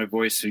master guide in my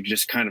voice who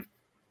just kind of,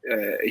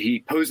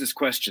 he poses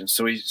questions.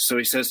 So he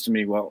says to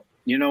me, well,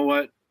 you know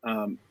what?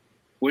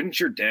 Didn't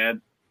your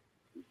dad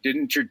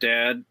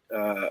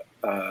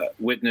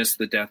witness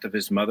the death of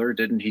his mother?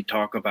 Didn't he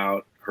talk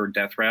about her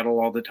death rattle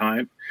all the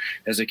time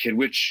as a kid,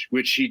 which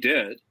he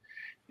did?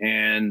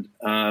 And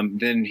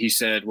then he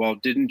said, well,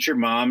 didn't your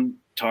mom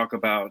talk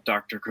about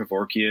Dr.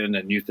 Kevorkian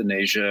and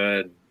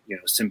euthanasia and,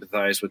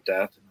 sympathize with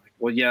death? And like,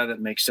 well, yeah, that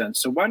makes sense.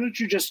 So why don't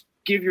you just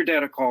give your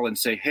dad a call and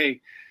say,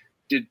 hey,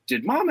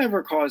 did mom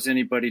ever cause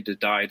anybody to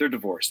die? They're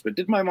divorced, but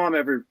did my mom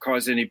ever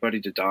cause anybody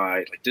to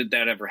die? Like, did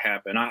that ever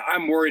happen?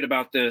 I'm worried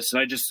about this.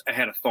 And I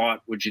had a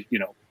thought, would you,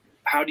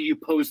 how do you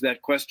pose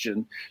that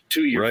question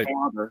to your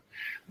father?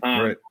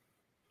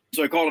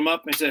 So I called him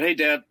up and I said, hey,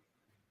 Dad,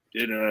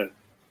 did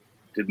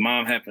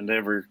mom happen to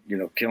ever,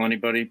 kill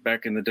anybody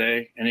back in the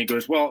day? And he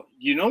goes, well,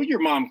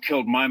 your mom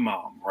killed my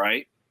mom,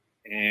 right?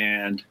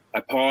 And I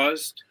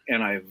paused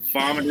and I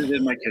vomited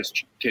in my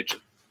kitchen.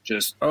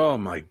 Just, oh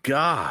my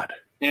God.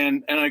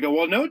 And I go,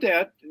 well, no,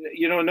 Dad,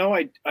 no,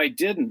 I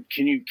didn't.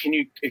 Can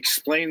you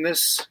explain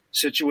this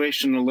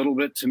situation a little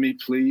bit to me,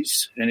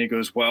 please? And he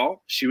goes,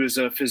 well, she was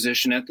a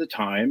physician at the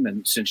time,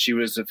 and since she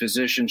was a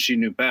physician, she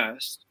knew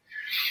best.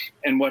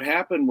 And what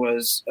happened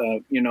was,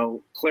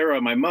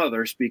 Clara, my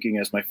mother, speaking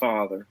as my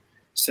father,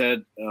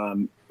 said,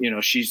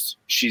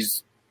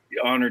 she's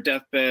on her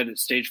deathbed at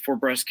stage 4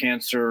 breast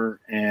cancer.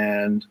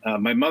 And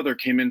my mother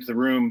came into the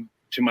room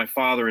to my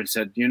father and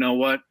said, you know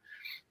what?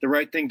 The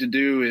right thing to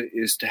do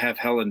is to have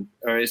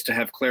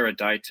Clara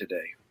die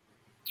today.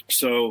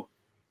 So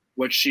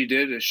what she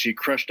did is she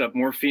crushed up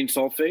morphine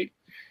sulfate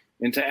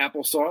into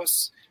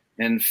applesauce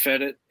and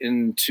fed it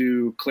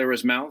into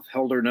Clara's mouth,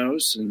 held her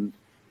nose, and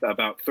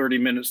about 30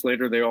 minutes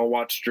later, they all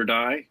watched her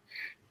die.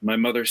 My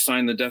mother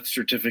signed the death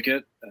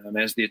certificate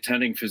as the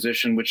attending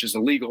physician, which is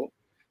illegal.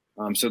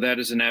 So that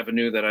is an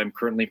avenue that I'm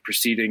currently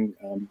proceeding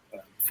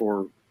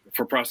for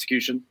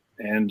prosecution,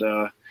 and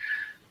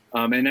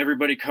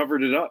everybody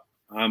covered it up.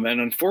 And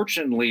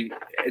unfortunately,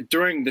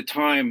 during the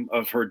time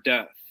of her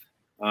death,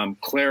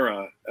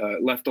 Clara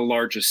left a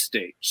large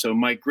estate. So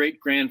my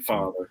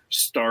great-grandfather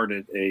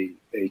started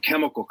a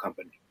chemical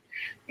company,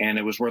 and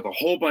it was worth a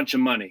whole bunch of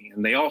money.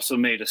 And they also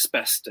made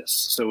asbestos.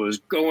 So it was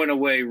going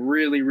away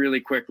really, really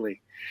quickly.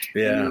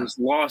 Yeah. And there was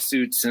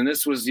lawsuits, and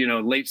this was,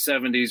 late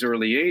 70s,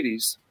 early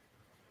 80s.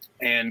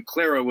 And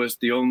Clara was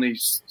the only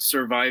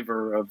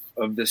survivor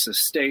of this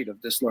estate,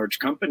 of this large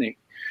company.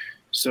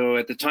 So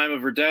at the time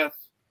of her death,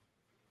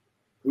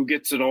 who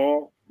gets it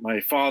all?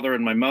 My father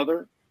and my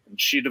mother. And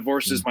she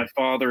divorces my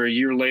father a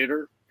year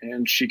later,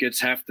 and she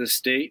gets half the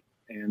estate.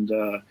 And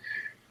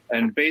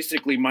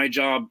basically, my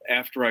job,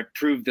 after I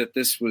proved that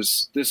this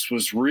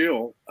was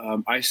real,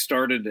 I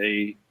started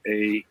a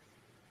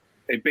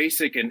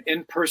basic and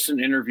in-person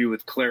interview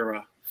with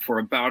Clara for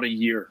about a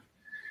year.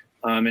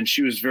 And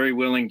she was very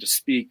willing to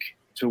speak,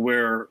 to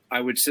where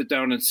I would sit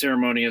down in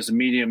ceremony as a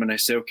medium and I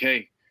say,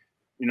 okay,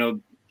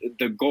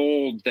 the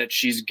gold that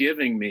she's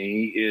giving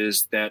me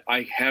is that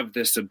I have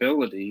this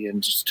ability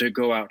and just to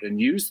go out and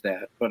use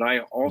that. But I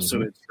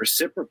also, it's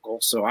reciprocal.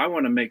 So I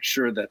want to make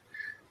sure that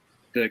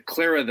the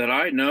Clara that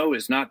I know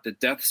is not the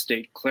death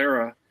state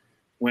Clara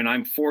when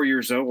I'm 4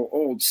 years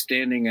old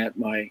standing at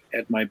my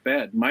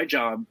bed. My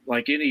job,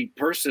 like any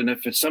person,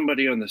 if it's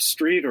somebody on the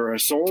street or a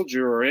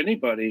soldier or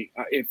anybody,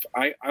 if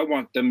I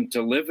want them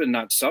to live and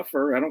not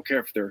suffer, I don't care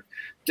if they're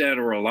dead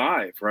or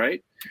alive,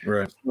 right?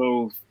 Right.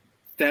 So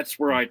that's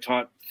where I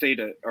taught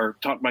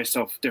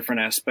myself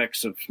different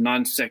aspects of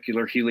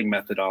non-secular healing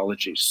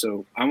methodologies.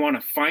 So I want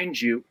to find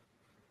you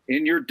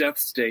in your death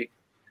state,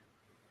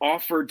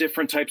 offer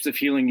different types of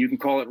healing. You can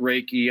call it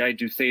Reiki. I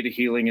do theta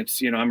healing.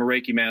 It's, I'm a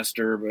Reiki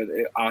master, but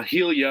I'll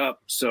heal you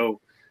up.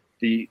 So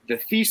the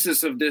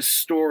thesis of this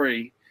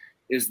story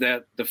is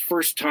that the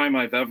first time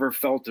I've ever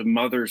felt a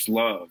mother's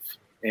love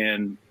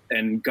and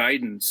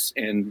guidance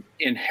and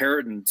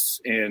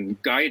inheritance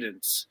and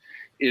guidance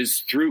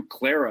is through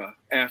Clara,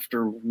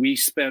 after we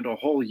spent a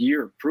whole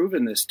year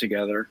proving this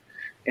together.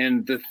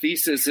 And the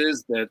thesis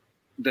is that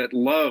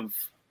love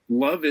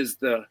is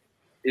the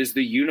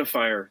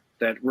unifier,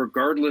 that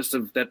regardless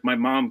of that my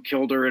mom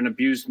killed her and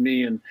abused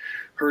me, and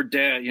her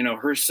dad,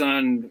 her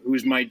son,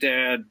 who's my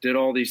dad, did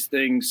all these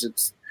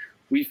things.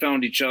 We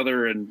found each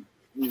other, and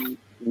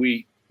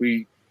we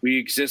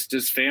exist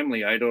as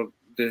family. I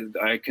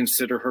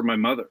consider her my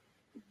mother.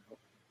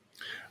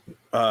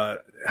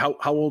 How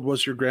old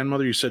was your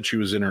grandmother? You said she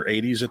was in her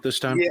 80s at this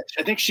time? Yeah,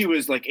 I think she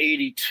was like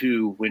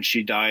 82 when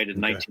she died in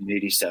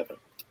 1987.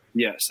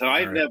 Yes, so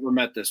I've never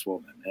met this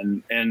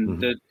woman, and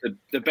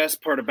the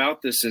best part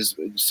about this is,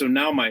 so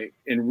now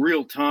in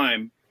real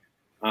time,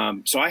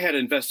 so I had to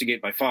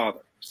investigate my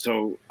father,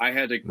 so I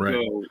had to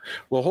go.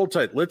 Well, hold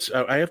tight.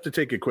 I have to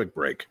take a quick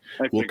break.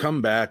 We'll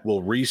come back.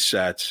 We'll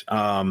reset.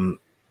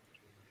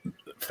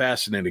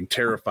 Fascinating,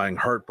 terrifying,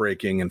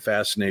 heartbreaking, and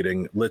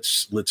fascinating.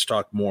 Let's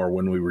talk more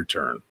when we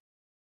return.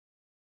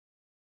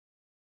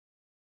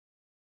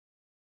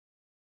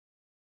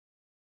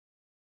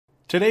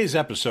 Today's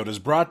episode is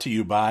brought to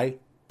you by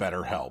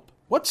BetterHelp.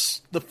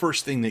 What's the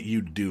first thing that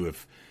you'd do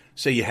if,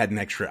 say, you had an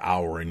extra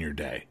hour in your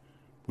day?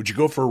 Would you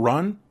go for a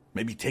run?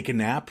 Maybe take a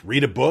nap,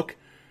 read a book,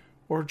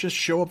 or just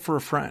show up for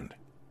a friend?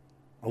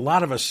 A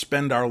lot of us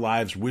spend our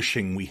lives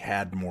wishing we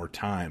had more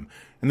time.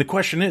 And the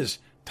question is,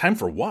 time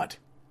for what?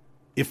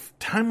 If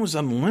time was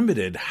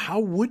unlimited, how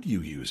would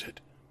you use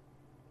it?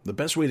 The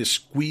best way to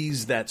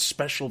squeeze that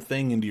special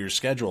thing into your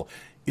schedule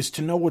is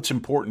to know what's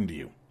important to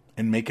you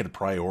and make it a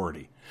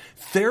priority.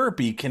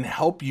 Therapy can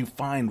help you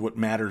find what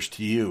matters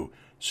to you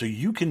so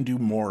you can do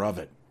more of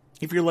it.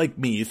 If you're like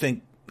me, you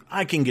think,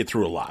 I can get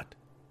through a lot.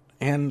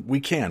 And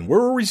we can.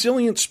 We're a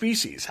resilient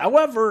species.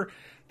 However,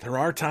 there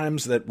are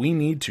times that we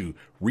need to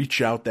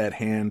reach out that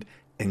hand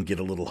and get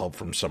a little help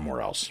from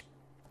somewhere else.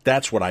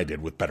 That's what I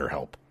did with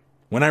BetterHelp.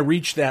 When I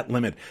reached that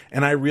limit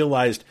and I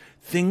realized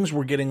things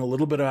were getting a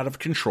little bit out of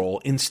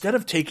control, instead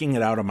of taking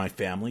it out on my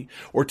family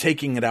or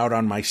taking it out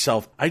on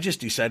myself, I just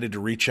decided to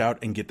reach out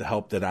and get the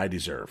help that I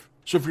deserve.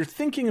 So if you're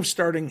thinking of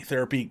starting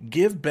therapy,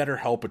 give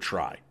BetterHelp a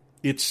try.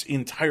 It's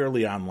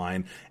entirely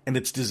online, and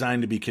it's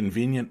designed to be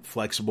convenient,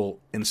 flexible,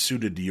 and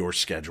suited to your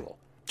schedule.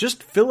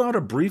 Just fill out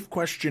a brief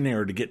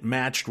questionnaire to get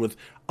matched with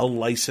a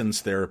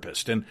licensed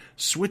therapist, and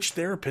switch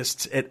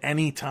therapists at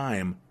any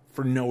time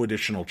for no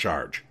additional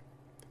charge.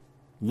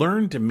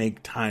 Learn to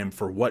make time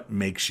for what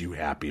makes you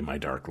happy, my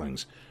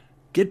darklings.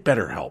 Get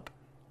BetterHelp.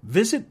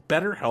 Visit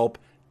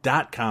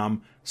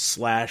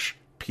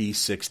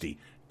BetterHelp.com/P60.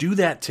 Do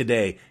that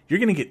today. You're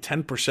going to get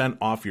 10%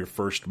 off your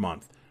first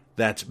month.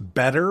 That's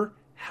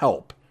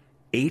BetterHelp,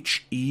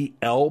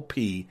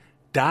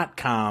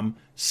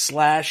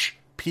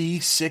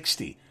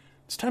 HELP.com/P60.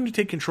 It's time to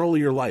take control of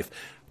your life.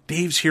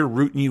 Dave's here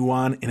rooting you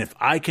on, and if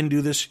I can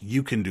do this,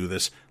 you can do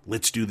this.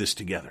 Let's do this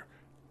together.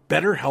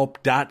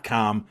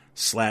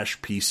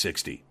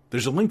 BetterHelp.com/P60.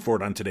 There's a link for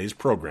it on today's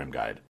program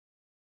guide.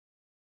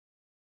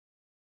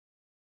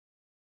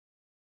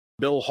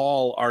 Bill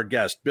Hall, our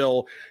guest.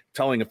 Bill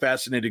telling a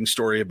fascinating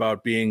story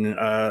about being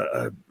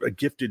a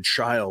gifted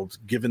child,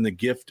 given the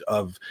gift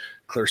of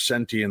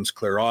clairsentience,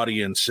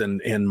 clairaudience,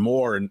 and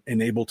more,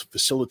 and able to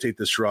facilitate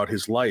this throughout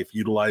his life,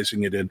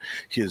 utilizing it in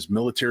his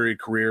military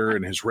career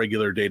and his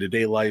regular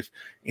day-to-day life,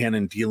 and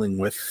in dealing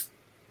with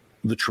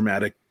the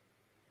traumatic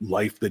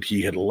life that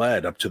he had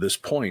led up to this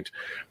point.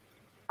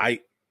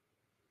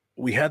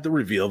 We had the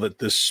reveal that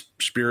this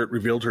spirit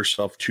revealed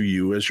herself to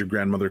you as your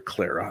grandmother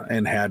Clara,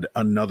 and had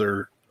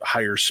another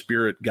higher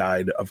spirit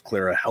guide of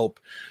Clara help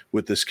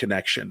with this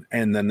connection.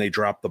 And then they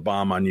dropped the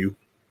bomb on you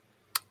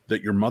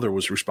that your mother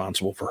was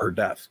responsible for her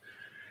death.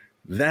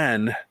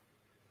 Then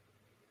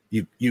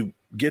you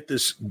get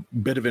this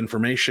bit of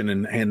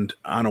information and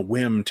on a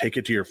whim take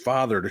it to your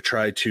father to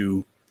try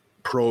to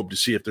probe to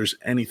see if there's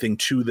anything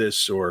to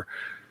this, or,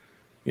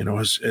 you know,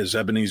 as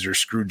Ebenezer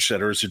Scrooge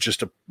said, or is it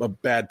just a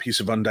bad piece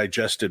of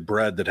undigested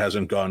bread that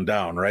hasn't gone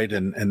down, right?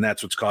 And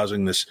that's what's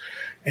causing this.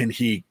 And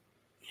he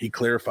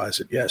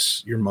clarifies it.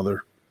 Yes, your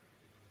mother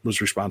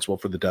was responsible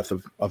for the death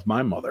of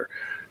my mother.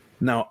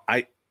 Now,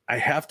 I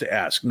have to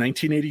ask,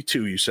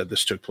 1982, you said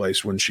this took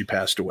place when she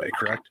passed away,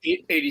 correct?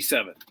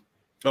 87.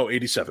 Oh,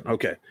 87.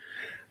 Okay.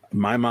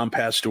 My mom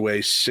passed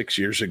away 6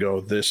 years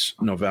ago this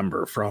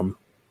November from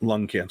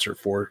lung cancer,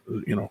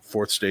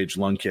 fourth stage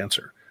lung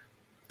cancer.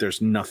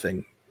 There's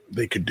nothing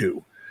they could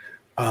do.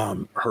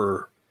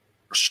 Her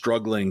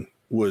struggling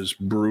was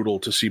brutal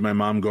to see my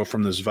mom go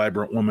from this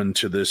vibrant woman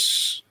to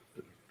this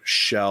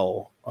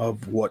shell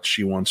of what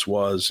she once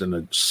was, and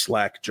a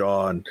slack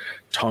jaw and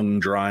tongue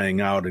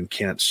drying out and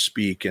can't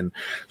speak, and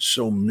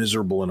so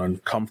miserable and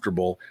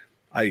uncomfortable.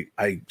 I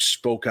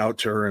spoke out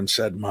to her and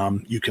said,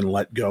 Mom, you can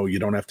let go. You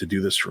don't have to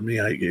do this for me.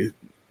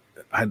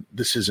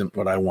 This isn't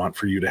what I want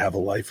for you to have a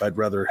life. I'd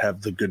rather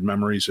have the good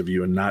memories of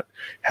you and not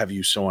have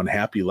you so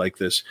unhappy like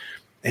this.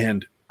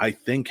 And I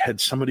think had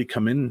somebody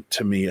come in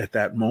to me at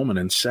that moment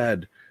and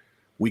said,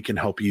 we can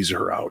help ease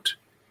her out,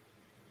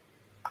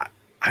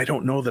 I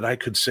don't know that I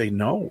could say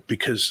no,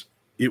 because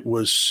it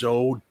was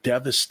so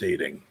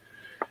devastating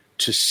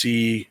to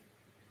see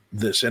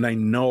this. And I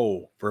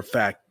know for a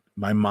fact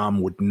my mom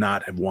would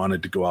not have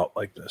wanted to go out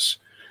like this.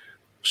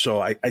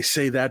 So I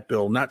say that,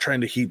 Bill, not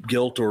trying to heap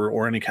guilt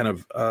or any kind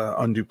of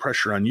undue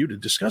pressure on you to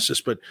discuss this,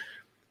 but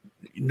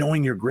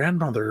knowing your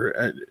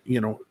grandmother,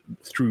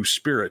 through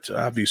spirit,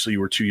 obviously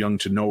you were too young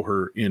to know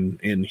her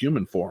in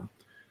human form.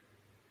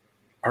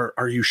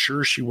 Are you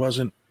sure she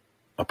wasn't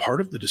a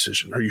part of the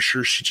decision? Are you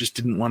sure she just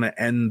didn't want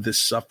to end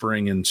this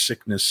suffering and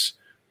sickness,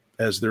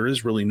 as there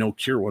is really no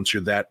cure once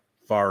you're that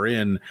far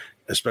in,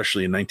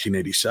 especially in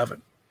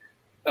 1987?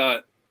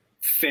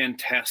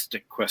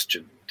 Fantastic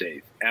question,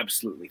 Dave.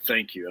 Absolutely.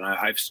 Thank you. And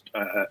I've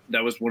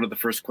that was one of the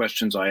first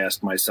questions I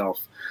asked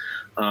myself.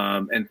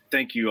 And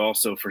thank you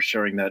also for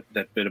sharing that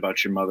bit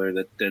about your mother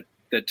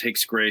that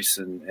takes grace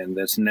and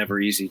that's never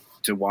easy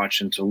to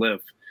watch and to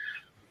live.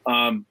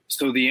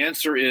 So the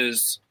answer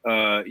is,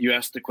 you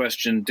asked the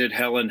question, did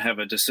Helen have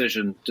a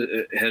decision,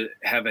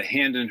 have a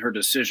hand in her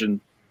decision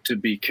to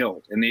be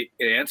killed? And the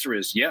answer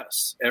is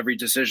yes. Every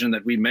decision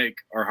that we make,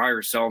 our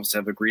higher selves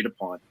have agreed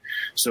upon.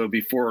 So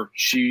before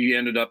she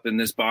ended up in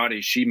this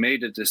body, she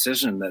made a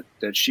decision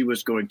that she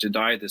was going to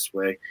die this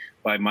way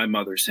by my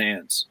mother's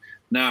hands.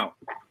 Now,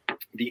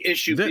 the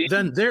issue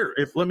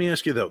let me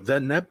ask you though,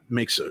 then that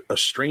makes a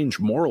strange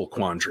moral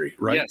quandary,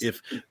 right? Yes.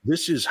 If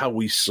this is how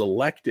we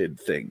selected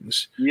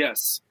things.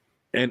 Yes.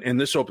 And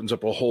this opens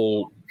up a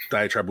whole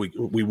diatribe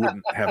we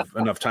wouldn't have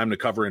enough time to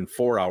cover in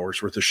 4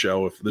 hours worth of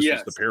show if this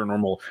was the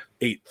Paranormal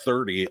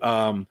 830.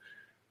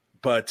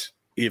 But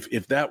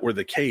if that were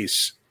the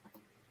case,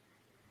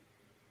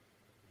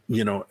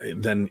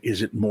 then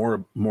is it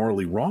more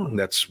morally wrong?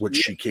 That's what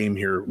she came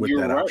here with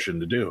that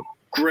option to do.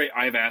 Great.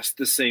 I've asked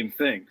the same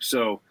thing.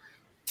 So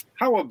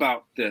how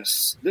about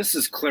this? This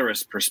is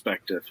Clara's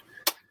perspective.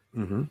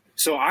 Mm-hmm.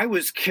 So I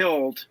was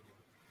killed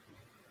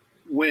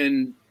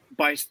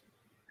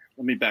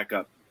let me back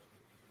up.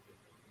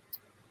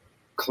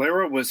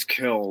 Clara was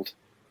killed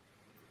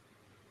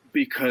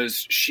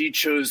because she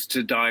chose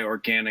to die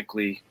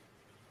organically,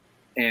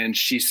 and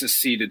she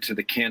succeeded to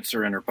the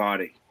cancer in her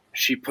body.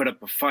 She put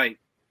up a fight.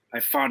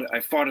 I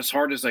fought as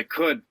hard as I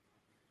could.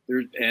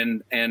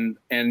 And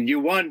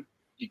you won.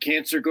 You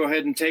cancer, go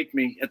ahead and take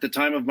me. At the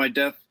time of my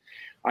death,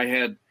 I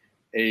had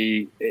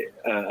a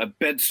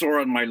bed sore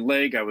on my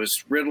leg. I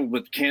was riddled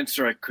with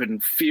cancer. I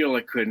couldn't feel.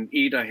 I couldn't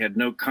eat. I had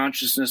no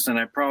consciousness, and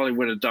I probably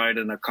would have died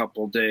in a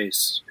couple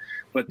days.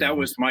 But that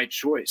was my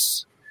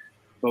choice.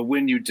 But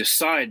when you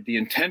decide the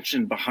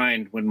intention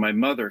behind when my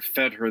mother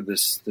fed her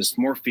this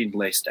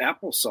morphine-laced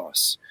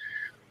applesauce,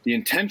 the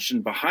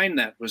intention behind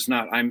that was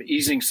not, I'm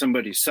easing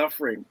somebody's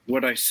suffering.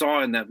 What I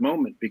saw in that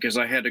moment, because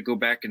I had to go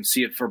back and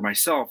see it for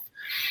myself,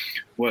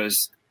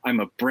 was I'm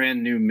a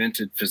brand new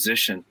minted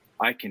physician.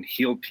 I can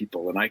heal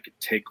people and I could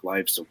take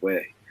lives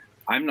away.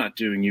 I'm not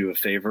doing you a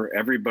favor.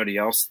 Everybody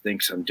else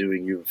thinks I'm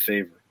doing you a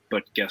favor.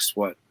 But guess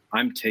what?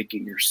 I'm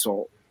taking your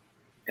soul.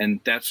 And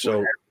that's what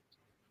happened.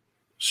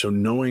 So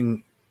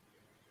knowing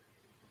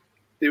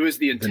it was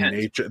the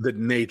intent, the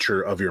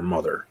nature of your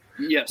mother.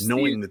 Yes.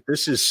 Knowing that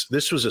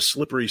this was a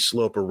slippery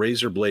slope, a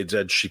razor blade's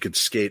edge she could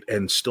skate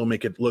and still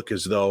make it look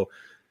as though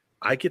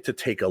I get to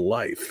take a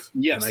life.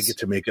 Yes. And I get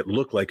to make it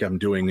look like I'm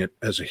doing it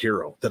as a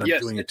hero, that I'm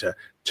doing it to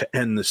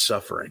end the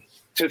suffering.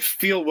 To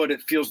feel what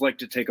it feels like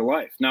to take a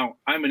life. Now,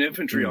 I'm an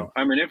infantryman.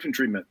 I'm an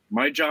infantryman.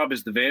 My job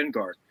is the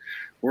vanguard.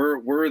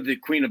 We're the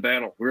queen of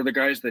battle. We're the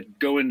guys that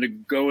go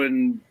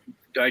in.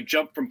 I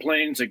jump from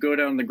planes. I go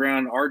down the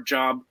ground. Our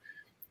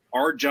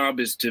job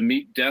is to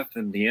meet death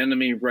and the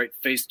enemy right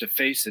face to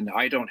face. And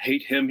I don't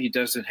hate him. He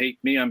doesn't hate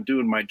me. I'm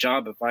doing my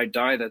job. If I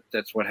die,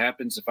 that's what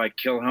happens. If I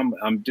kill him,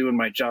 I'm doing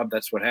my job.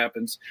 That's what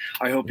happens.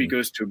 I hope he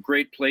goes to a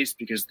great place,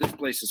 because this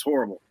place is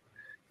horrible.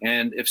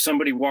 And if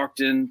somebody walked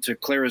into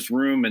Clara's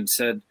room and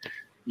said,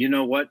 you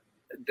know what,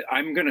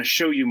 I'm going to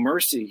show you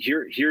mercy.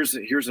 Here's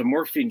a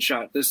morphine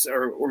shot,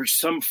 or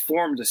some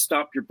form to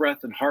stop your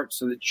breath and heart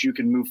so that you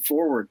can move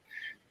forward.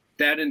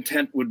 That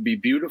intent would be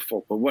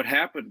beautiful. But what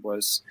happened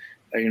was,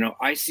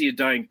 I see a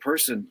dying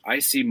person. I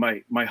see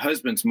my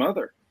husband's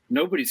mother.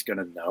 Nobody's going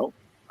to know.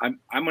 I'm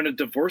going to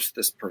divorce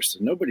this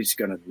person. Nobody's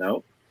going to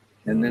know.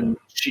 And then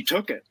she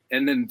took it.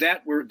 And then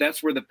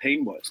that's where the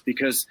pain was,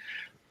 because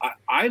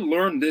I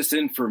learned this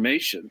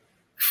information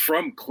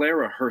from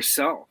Clara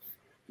herself,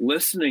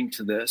 listening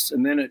to this,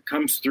 and then it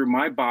comes through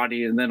my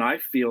body, and then I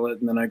feel it,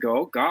 and then I go,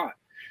 oh God,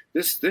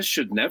 this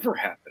should never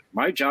happen.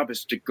 My job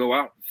is to go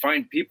out and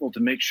find people to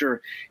make sure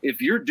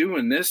if you're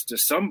doing this to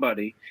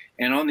somebody,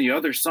 and on the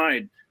other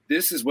side,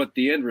 this is what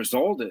the end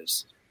result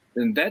is,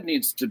 then that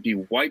needs to be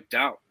wiped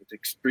out with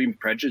extreme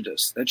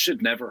prejudice. That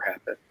should never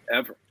happen,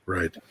 ever.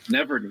 Right. That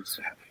never needs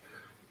to happen.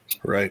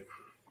 Right.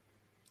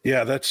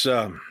 Yeah, that's...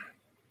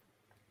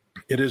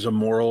 It is a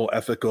moral,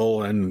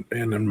 ethical, and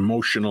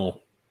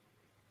emotional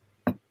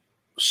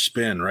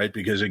spin, right?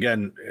 Because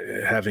again,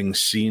 having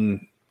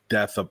seen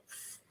death up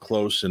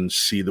close and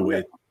see the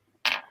way,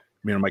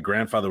 my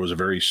grandfather was a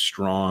very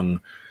strong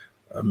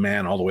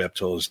man all the way up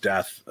till his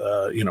death.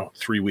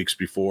 3 weeks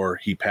before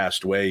he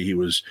passed away, he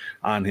was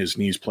on his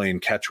knees playing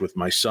catch with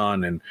my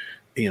son, and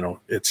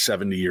at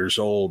 70 years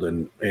old,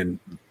 and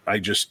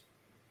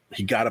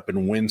he got up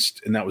and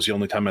winced, and that was the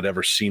only time I'd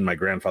ever seen my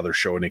grandfather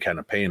show any kind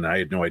of pain. I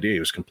had no idea he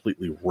was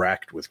completely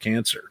racked with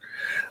cancer.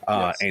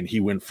 Yes. And he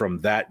went from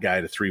that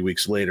guy to 3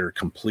 weeks later,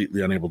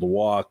 completely unable to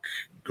walk,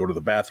 go to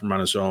the bathroom on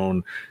his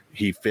own.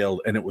 He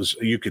failed. And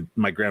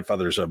my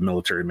grandfather's a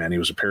military man. He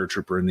was a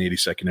paratrooper in the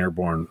 82nd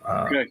Airborne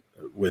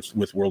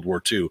with World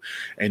War II.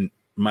 And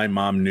my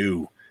mom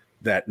knew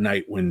that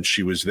night when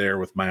she was there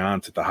with my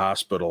aunt at the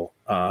hospital,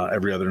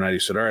 every other night, he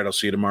said, all right, I'll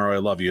see you tomorrow. I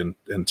love you.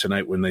 And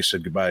tonight when they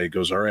said goodbye, he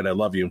goes, all right, I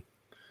love you.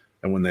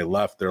 And when they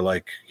left, they're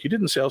like, he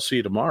didn't say, I'll see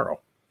you tomorrow.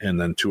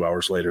 And then 2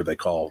 hours later they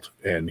called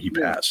and he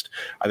passed.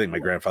 I think my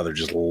grandfather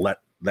just let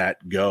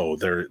that go.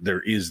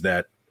 There is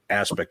that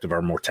aspect of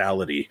our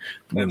mortality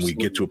when we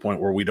get to a point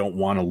where we don't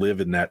want to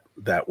live in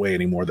that way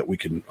anymore, that we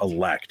can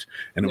elect.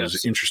 And it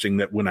was interesting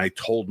that when I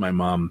told my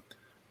mom,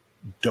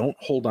 don't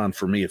hold on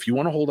for me. If you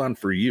want to hold on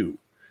for you,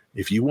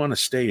 if you want to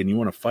stay and you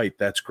want to fight,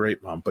 that's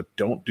great, Mom, but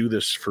don't do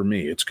this for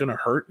me. It's going to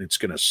hurt and it's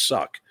going to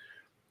suck.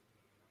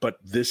 But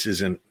this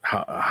isn't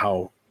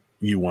how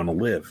you want to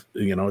live.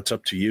 It's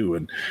up to you.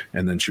 And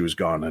then she was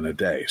gone in a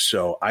day.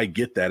 So I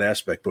get that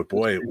aspect, but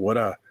boy, what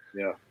a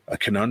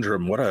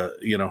conundrum.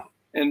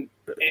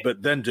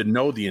 But then to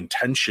know the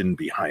intention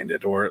behind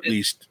it, or at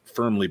least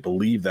firmly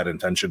believe that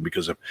intention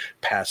because of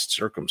past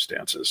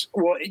circumstances.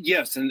 Well,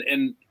 yes.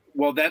 And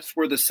that's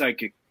where the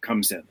psychic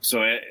comes in.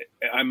 So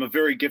I'm a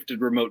very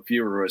gifted remote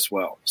viewer as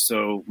well.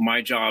 So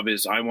my job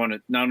is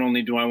not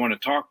only do I want to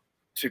talk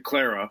to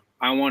Clara,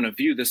 I want to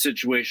view the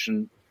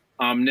situation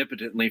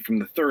omnipotently from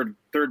the third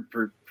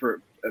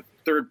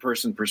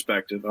person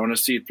perspective. I want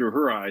to see it through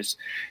her eyes.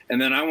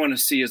 And then I want to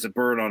see as a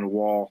bird on a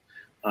wall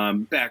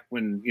back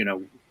when,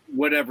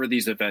 whatever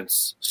these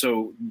events.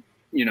 So,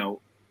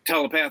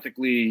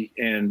 telepathically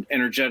and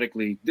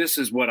energetically, this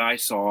is what I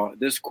saw.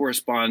 This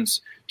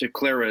corresponds to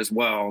Clara as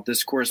well.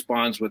 This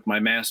corresponds with my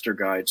master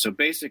guide. So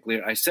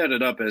basically, I set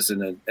it up as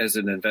an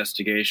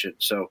investigation.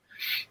 So,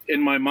 in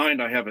my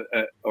mind, I have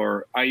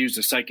I use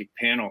a psychic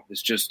panel.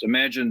 It's just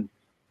imagine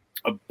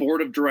a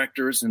board of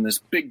directors in this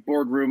big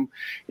boardroom,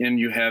 and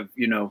you have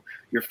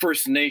your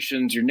First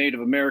Nations, your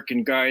Native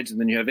American guides, and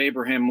then you have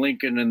Abraham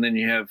Lincoln, and then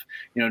you have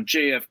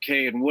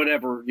JFK and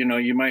whatever,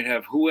 you might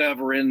have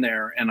whoever in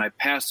there, and I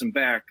pass them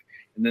back,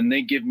 and then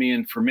they give me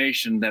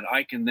information that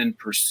I can then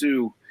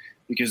pursue,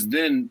 because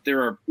then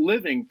there are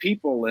living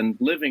people and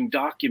living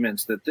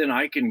documents that then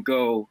I can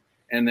go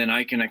and then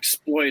I can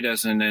exploit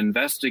as an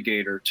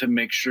investigator to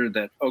make sure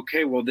that,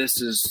 okay, well,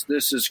 this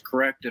is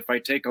correct. If I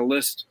take a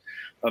list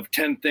of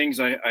 10 things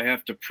I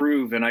have to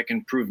prove, and I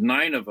can prove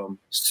 9 of them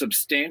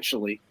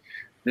substantially,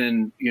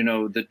 then,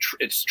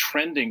 it's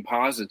trending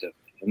positive.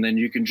 And then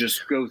you can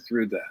just go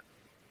through that.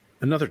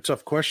 Another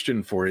tough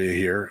question for you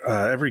here.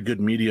 Every good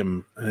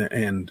medium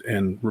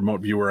and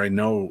remote viewer I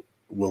know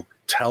will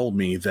tell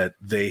me that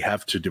they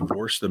have to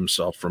divorce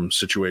themselves from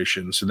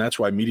situations. And that's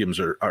why mediums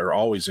are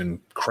always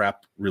in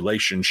crap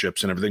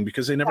relationships and everything,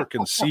 because they never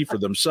can see for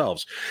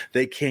themselves.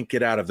 They can't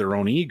get out of their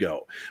own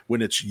ego.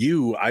 When it's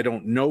you, I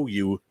don't know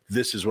you.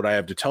 This is what I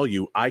have to tell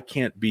you. I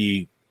can't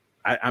be,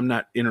 I'm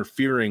not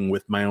interfering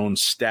with my own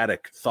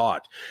static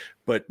thought.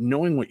 But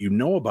knowing what you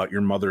know about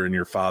your mother and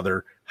your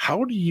father,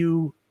 how do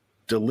you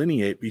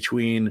delineate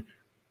between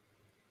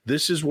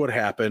this is what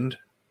happened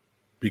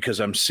because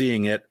I'm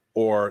seeing it,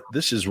 or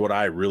this is what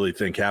I really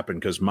think happened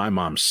because my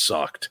mom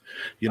sucked?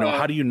 You know,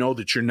 how do you know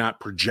that you're not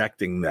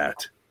projecting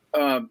that?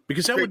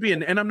 Because that would be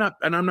and I'm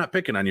not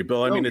picking on you,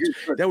 Bill. I mean,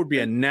 that would be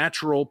a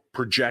natural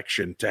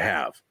projection to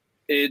have.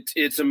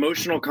 It's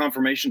emotional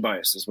confirmation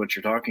bias is what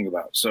you're talking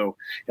about. So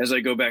as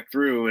I go back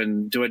through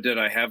and did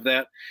I have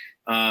that?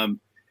 And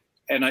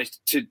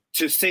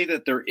to say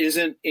that there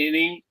isn't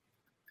any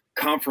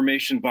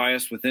confirmation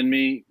bias within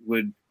me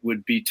would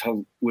be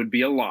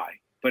a lie.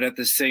 But at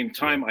the same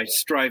time, I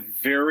strive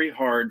very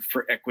hard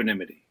for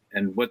equanimity.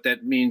 And what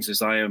that means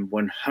is I am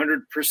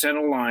 100%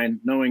 aligned,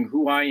 knowing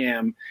who I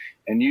am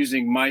and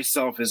using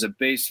myself as a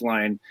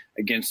baseline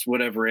against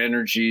whatever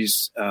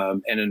energies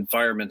and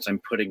environments I'm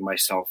putting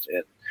myself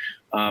in.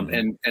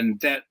 And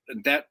that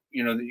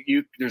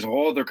there's a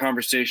whole other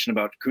conversation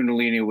about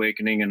Kundalini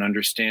awakening and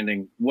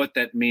understanding what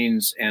that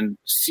means and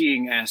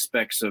seeing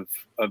aspects of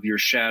your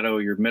shadow,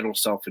 your middle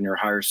self, and your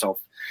higher self.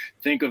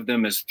 Think of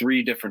them as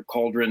three different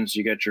cauldrons.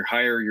 You got your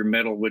higher, your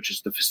middle, which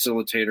is the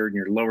facilitator, and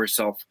your lower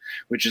self,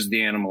 which is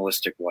the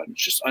animalistic one.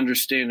 It's just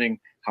understanding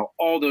how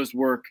all those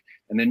work,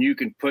 and then you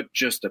can put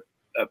just a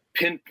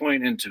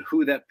pinpoint into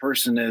who that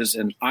person is,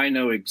 and I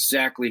know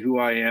exactly who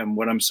I am,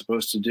 what I'm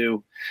supposed to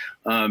do.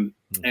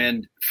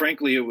 And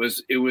frankly, it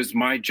was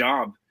my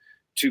job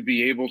to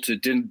be able to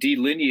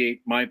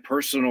delineate my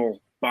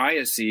personal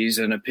biases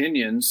and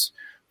opinions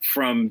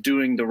from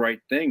doing the right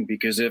thing.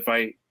 Because if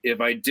I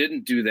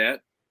didn't do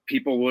that,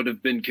 people would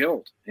have been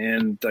killed.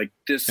 And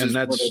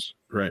that's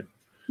right.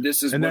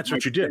 That's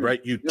what you did,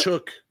 right? You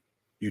took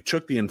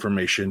the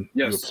information,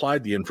 you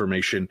applied the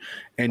information,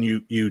 and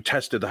you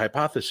tested the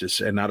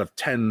hypothesis. And out of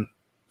 10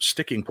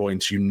 sticking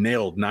points, you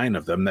nailed 9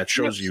 of them. That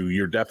shows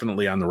you're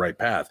definitely on the right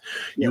path.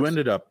 You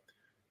ended up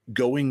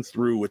going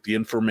through with the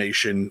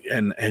information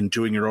and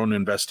doing your own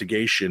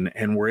investigation,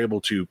 and were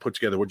able to put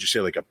together, what'd you say,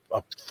 like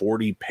a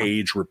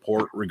 40-page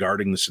report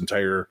regarding this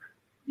entire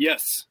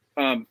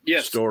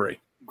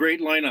story.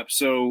 Great lineup.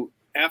 So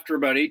after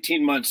about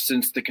 18 months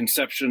since the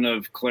conception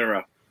of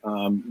Clara,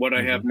 what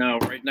I have now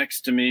right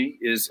next to me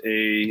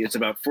it's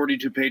about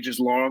 42 pages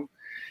long,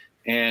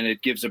 and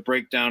it gives a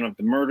breakdown of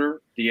the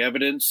murder, the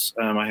evidence.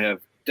 I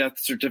have death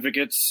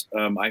certificates.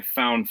 I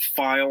found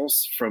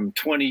files from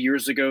 20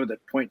 years ago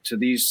that point to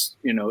these,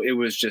 it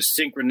was just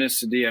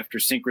synchronicity after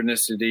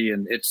synchronicity.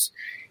 And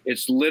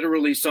it's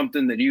literally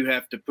something that you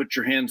have to put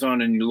your hands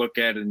on and you look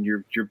at it and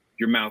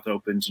your mouth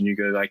opens and you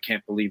go, I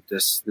can't believe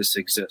this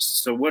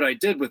exists. So what I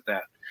did with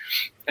that,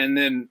 and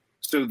then,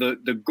 so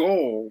the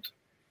gold,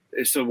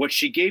 so what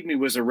she gave me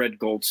was a red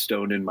gold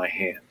stone in my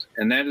hand,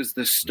 and that is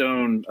the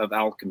stone of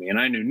alchemy. And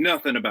I knew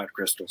nothing about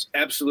crystals,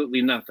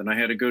 absolutely nothing. I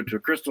had to go to a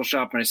crystal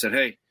shop and I said,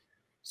 hey,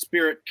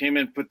 Spirit came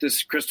in, put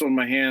this crystal in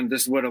my hand.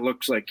 This is what it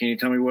looks like. Can you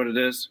tell me what it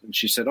is? And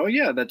she said, oh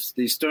yeah, that's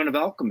the stone of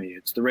alchemy.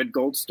 It's the red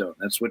gold stone.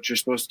 That's what you're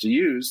supposed to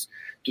use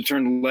to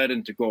turn lead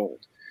into gold.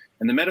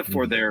 And the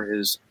metaphor there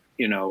is,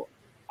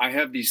 I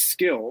have these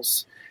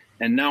skills,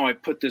 and now I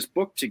put this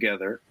book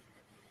together.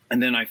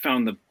 And then I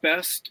found the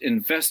best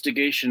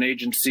investigation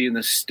agency in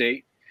the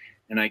state.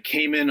 And I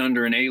came in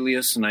under an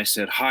alias and I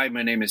said, hi,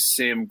 my name is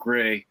Sam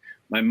Gray.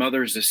 My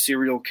mother is a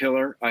serial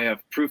killer. I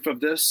have proof of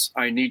this.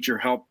 I need your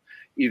help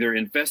either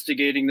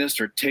investigating this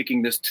or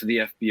taking this to the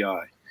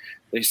FBI.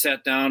 They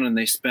sat down and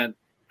they spent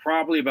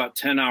probably about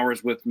 10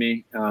 hours with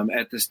me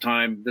at this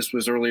time. This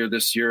was earlier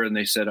this year. And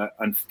they said,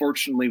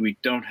 unfortunately, we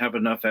don't have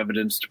enough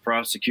evidence to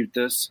prosecute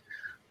this.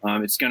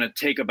 It's going to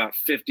take about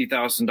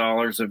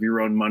 $50,000 of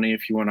your own money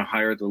if you want to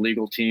hire the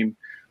legal team.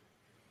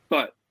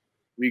 But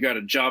we got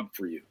a job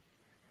for you.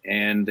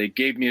 And they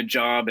gave me a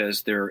job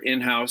as their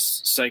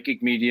in-house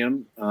psychic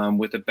medium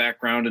with a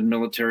background in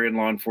military and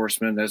law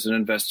enforcement as an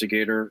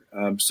investigator.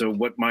 So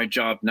what my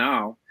job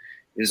now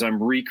is,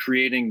 I'm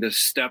recreating the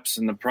steps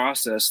in the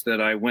process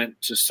that I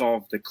went to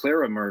solve the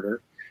Clara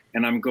murder.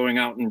 And I'm going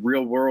out in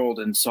real world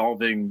and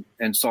solving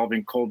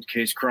cold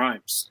case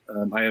crimes.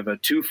 I have a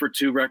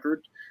 2-for-2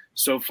 record.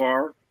 So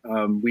far,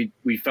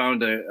 we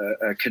found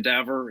a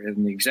cadaver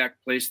in the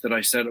exact place that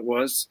I said it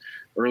was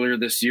earlier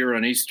this year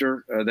on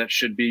Easter. That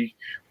should be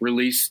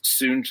released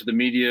soon to the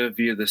media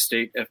via the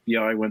state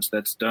FBI once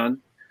that's done.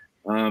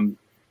 And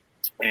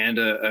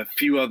a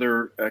few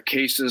other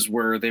cases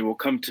where they will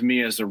come to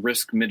me as a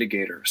risk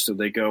mitigator. So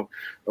they go,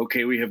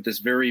 okay, we have this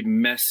very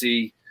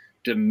messy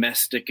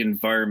domestic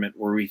environment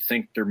where we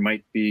think there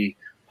might be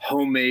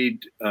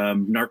homemade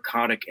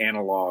narcotic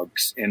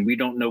analogs, and we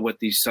don't know what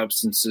these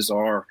substances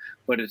are,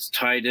 but it's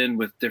tied in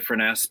with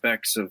different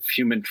aspects of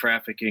human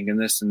trafficking and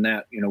this and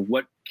that.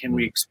 What can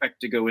we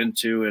expect to go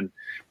into? And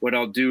what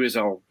I'll do is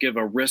I'll give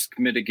a risk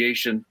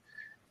mitigation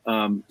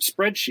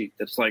spreadsheet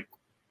that's like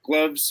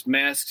gloves,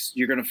 masks,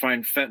 you're going to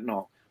find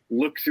fentanyl.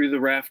 Look through the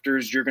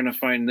rafters, you're going to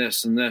find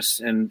this and this.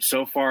 And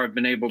so far I've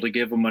been able to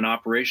give them an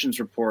operations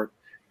report,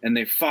 and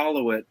they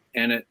follow it,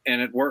 and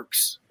it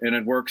works. And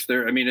it works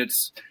there. I mean,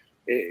 it's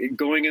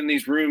going in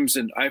these rooms,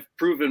 and I've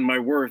proven my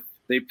worth.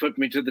 They put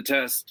me to the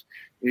test.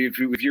 If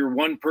you're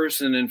one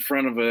person in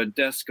front of a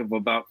desk of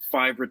about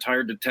 5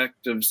 retired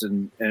detectives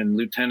and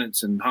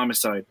lieutenants in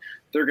homicide,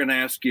 they're going to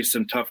ask you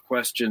some tough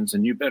questions,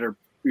 and you better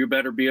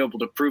be able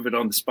to prove it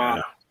on the spot.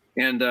 Yeah.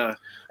 And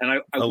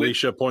I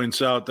Alicia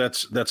points out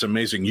that's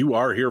amazing. You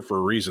are here for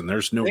a reason.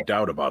 There's no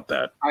doubt about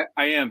that.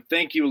 I am.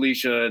 Thank you,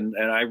 Alicia, and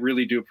I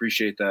really do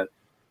appreciate that.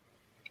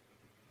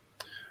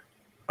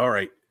 All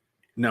right.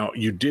 Now,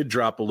 you did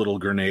drop a little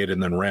grenade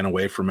and then ran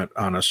away from it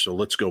on us, so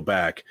let's go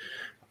back.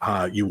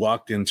 You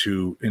walked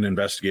into an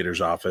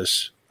investigator's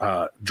office,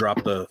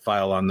 dropped the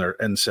file on there,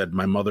 and said,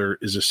 "My mother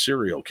is a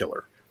serial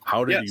killer."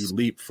 How did you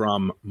leap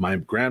from "my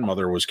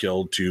grandmother was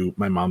killed" to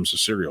 "my mom's a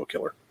serial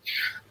killer"?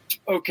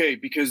 Okay,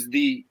 because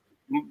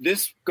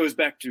this goes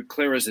back to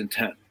Clara's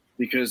intent.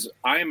 Because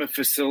I am a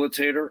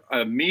facilitator.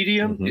 A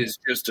medium is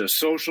just a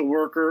social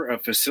worker, a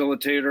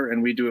facilitator,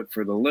 and we do it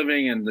for the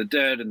living and the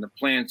dead and the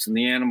plants and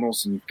the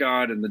animals and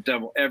God and the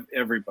devil,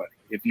 everybody.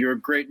 If you're a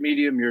great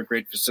medium, you're a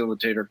great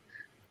facilitator.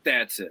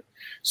 That's it.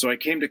 So I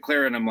came to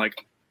Clara and I'm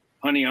like,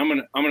 "Honey, I'm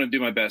gonna do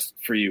my best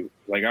for you.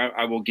 Like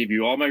I will give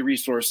you all my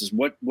resources.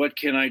 What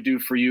can I do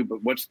for you?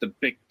 But what's the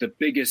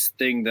biggest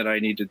thing that I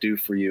need to do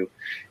for you?"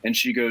 And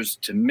she goes,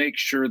 "To make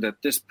sure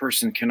that this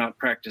person cannot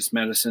practice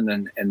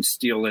medicine and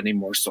steal any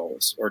more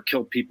souls or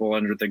kill people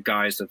under the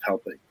guise of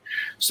helping."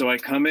 So I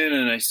come in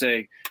and I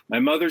say, "My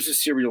mother's a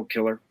serial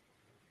killer.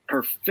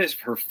 Her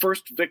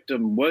first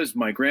victim was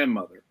my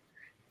grandmother,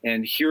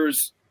 and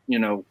here's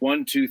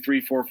 1, 2,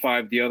 3, 4,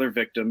 5, the other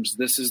victims.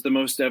 This is the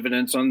most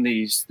evidence on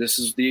these. This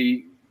is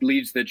the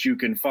leads that you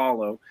can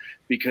follow,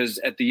 because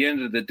at the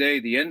end of the day,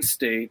 the end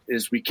state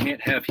is we can't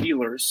have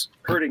healers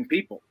hurting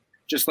people,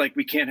 just like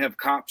we can't have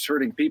cops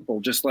hurting people,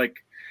 just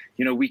like,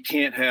 we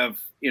can't have,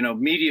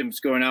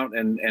 mediums going out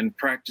and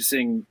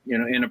practicing,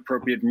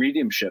 inappropriate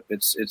mediumship.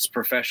 It's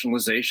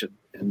professionalization.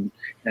 And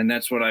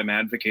that's what I'm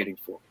advocating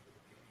for."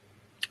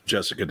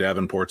 Jessica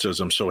Davenport says,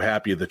 "I'm so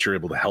happy that you're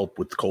able to help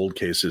with cold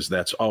cases.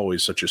 That's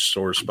always such a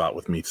sore spot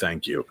with me.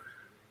 Thank you."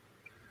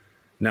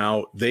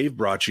 Now, they've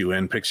brought you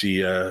in,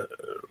 Pixie. Sorry,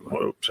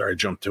 I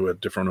jumped to a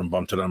different one,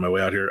 bumped it on my way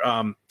out here.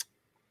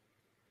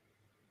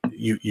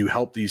 You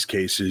help these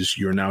cases.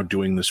 You're now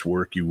doing this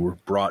work you were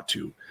brought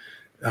to.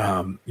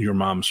 Your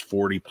mom's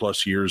 40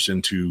 plus years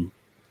into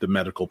the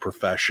medical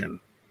profession.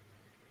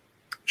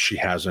 She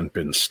hasn't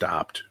been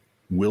stopped.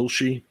 Will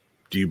she?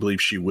 Do you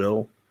believe she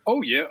will?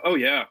 Oh, yeah. Oh,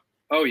 yeah.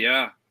 Oh,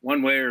 yeah.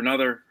 One way or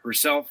another,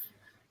 herself,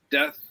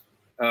 death,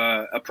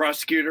 a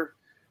prosecutor,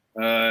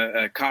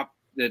 a cop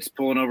that's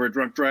pulling over a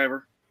drunk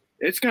driver.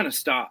 It's going to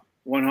stop.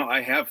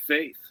 I have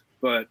faith,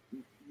 but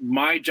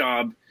my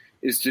job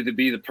is to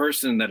be the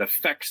person that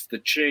affects the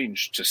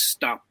change to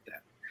stop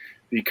that,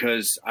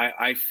 because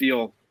I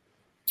feel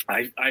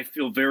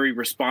very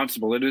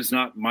responsible. It is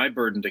not my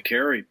burden to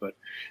carry, but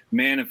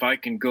man, if I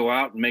can go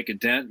out and make a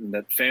dent and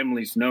that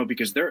families know,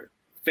 because their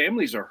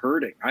families are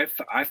hurting.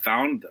 I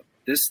found them.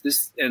 This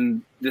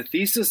and the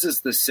thesis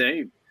is the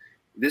same.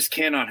 This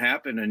cannot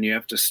happen, and you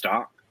have to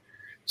stop.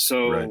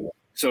 So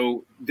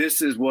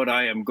this is what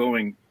I am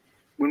going.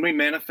 When we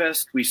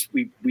manifest,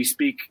 we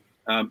speak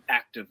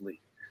actively.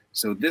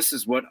 So this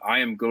is what I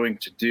am going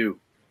to do.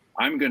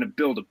 I'm going to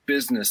build a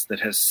business that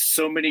has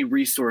so many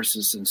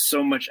resources and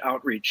so much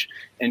outreach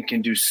and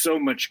can do so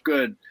much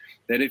good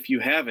that if you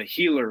have a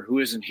healer who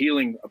isn't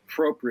healing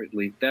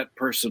appropriately, that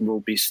person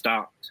will be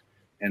stopped.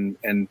 And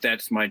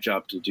that's my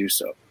job to do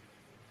so.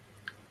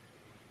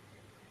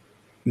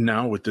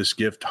 Now with this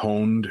gift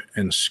honed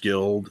and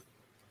skilled,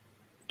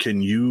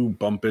 can you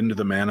bump into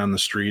the man on the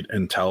street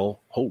and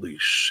tell, holy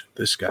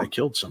this guy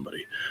killed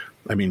somebody?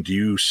 I mean, do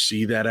you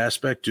see that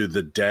aspect? Do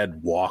the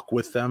dead walk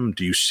with them?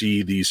 Do you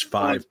see these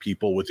 5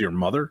 people with your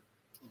mother?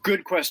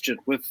 Good question.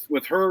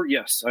 With her,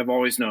 yes, I've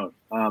always known.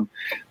 One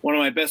of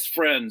my best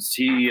friends,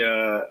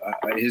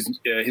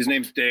 his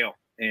name's Dale,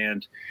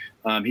 and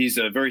he's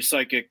a very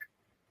psychic,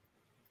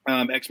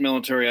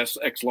 ex-military,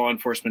 ex-law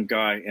enforcement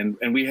guy,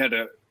 and we had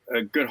a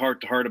good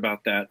heart-to-heart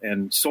about that.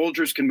 And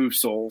soldiers can move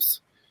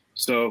souls.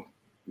 So,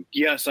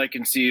 yes, I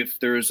can see if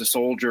there's a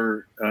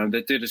soldier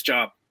that did his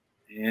job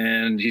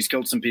and he's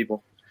killed some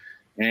people.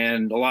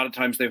 And a lot of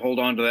times they hold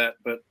on to that.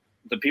 But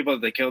the people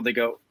that they killed, they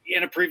go,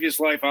 in a previous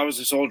life, I was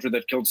a soldier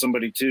that killed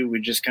somebody too.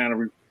 We just kind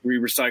of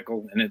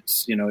recycle. And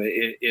it's,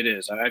 it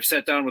is. I've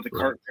sat down with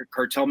a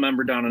cartel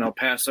member down in El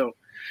Paso.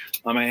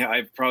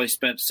 I've probably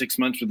spent 6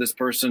 months with this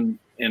person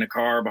in a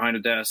car behind a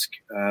desk,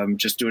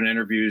 just doing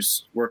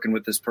interviews, working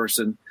with this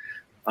person.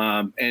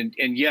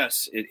 And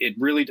yes, it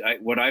really,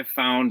 what I've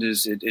found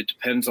is it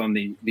depends on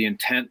the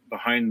intent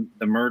behind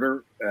the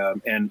murder.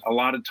 And a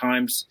lot of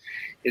times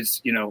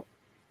it's,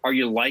 are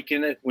you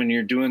liking it when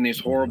you're doing these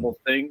horrible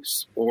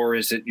things, or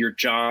is it your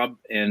job?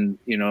 And,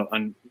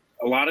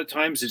 a lot of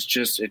times it's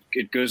just,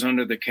 it goes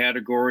under the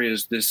category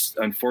as this,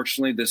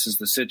 unfortunately, this is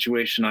the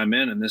situation I'm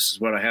in and this is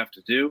what I have to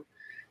do.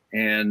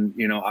 And,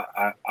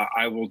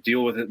 I will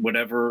deal with it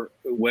whatever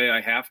way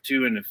I have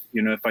to. And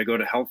if I go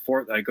to hell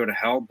for it, I go to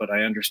hell, but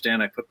I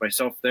understand I put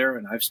myself there,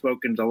 and I've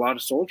spoken to a lot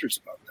of soldiers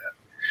about that.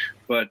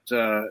 But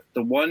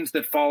the ones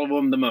that follow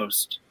them the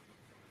most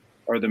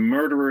are the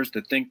murderers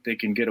that think they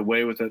can get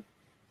away with it.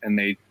 And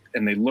they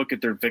look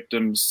at their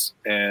victims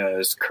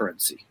as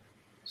currency.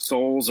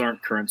 Souls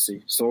aren't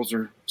currency. Souls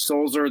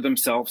are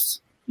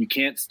themselves. You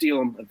can't steal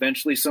them.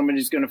 Eventually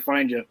somebody's going to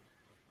find you.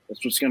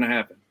 That's what's going to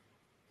happen.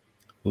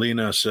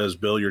 Lena says,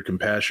 Bill, your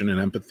compassion and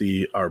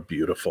empathy are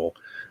beautiful.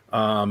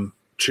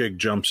 Chig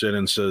jumps in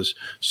and says,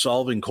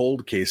 solving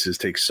cold cases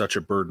takes such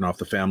a burden off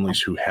the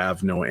families who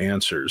have no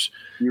answers.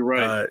 You're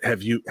right.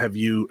 Have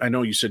you, I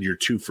know you said you're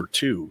 2 for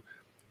 2.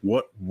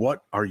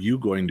 What are you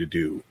going to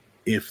do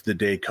if the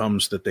day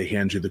comes that they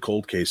hand you the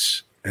cold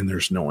case and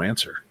there's no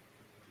answer?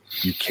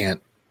 You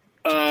can't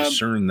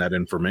discern that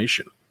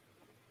information.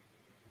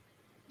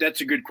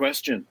 That's a good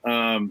question.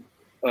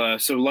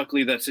 So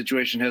luckily that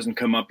situation hasn't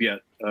come up yet.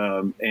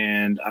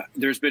 And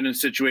there's been in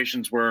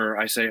situations where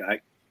I say,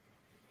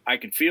 I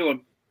can feel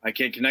them. I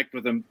can't connect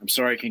with them. I'm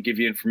sorry, I can't give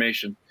you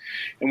information.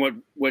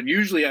 And what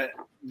usually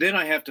then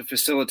I have to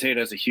facilitate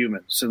as a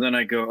human. So then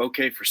I go,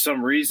 okay, for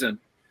some reason,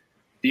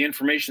 the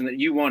information that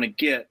you want to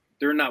get,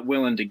 they're not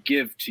willing to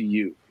give to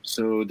you.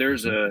 So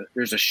there's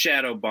a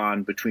shadow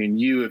bond between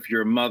you if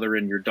you're a mother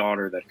and your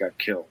daughter that got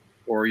killed,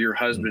 or your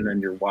husband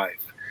and your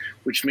wife,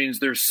 which means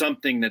there's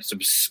something that's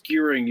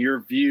obscuring your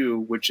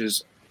view, which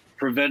is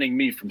preventing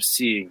me from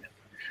seeing it.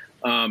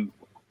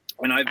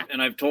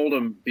 And I've told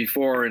them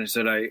before, and I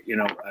said,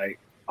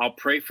 I'll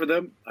pray for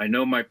them. I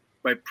know my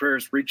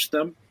prayers reach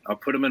them. I'll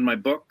put them in my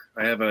book.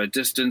 I have a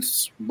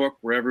distance book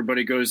where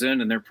everybody goes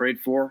in and they're prayed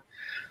for.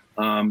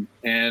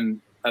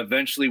 And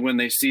eventually when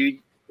they see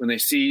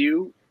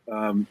you,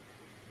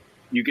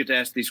 you get to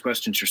ask these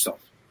questions yourself.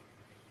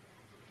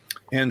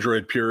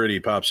 Android Purity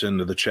pops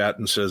into the chat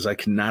and says, I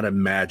cannot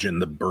imagine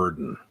the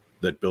burden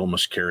that Bill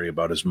must carry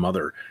about his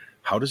mother.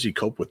 How does he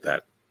cope with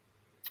that?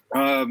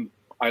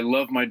 I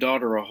love my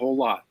daughter a whole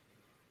lot.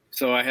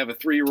 So I have a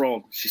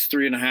 3-year-old. She's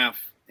 3.5,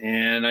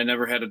 and I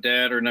never had a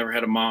dad or never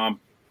had a mom.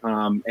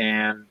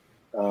 And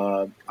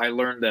I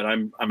learned that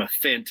I'm a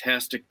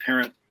fantastic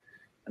parent,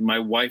 and my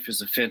wife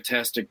is a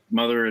fantastic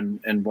mother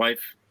and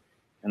wife,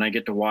 and I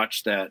get to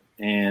watch that.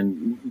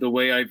 And the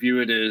way I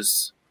view it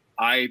is,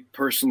 I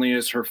personally,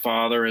 as her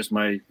father, as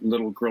my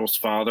little girl's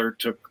father,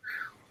 took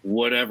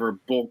whatever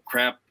bull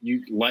crap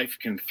life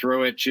can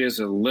throw at you as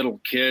a little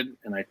kid,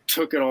 and I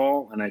took it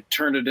all and I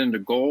turned it into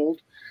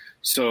gold.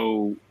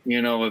 So,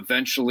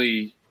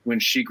 eventually when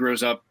she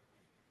grows up,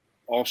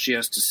 all she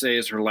has to say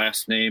is her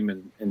last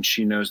name, and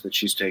she knows that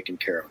she's taken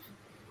care of.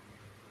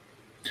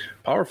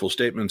 Powerful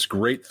statements,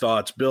 great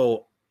thoughts.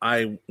 Bill,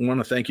 I want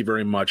to thank you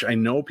very much. I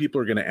know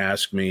people are going to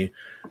ask me,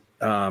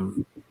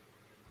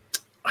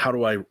 how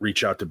do I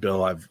reach out to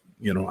Bill? I've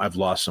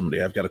lost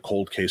somebody. I've got a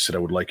cold case that I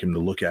would like him to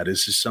look at.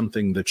 Is this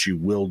something that you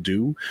will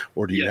do,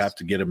 or do you have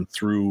to get him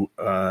through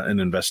an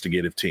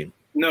investigative team?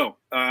 No,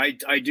 I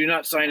do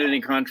not sign any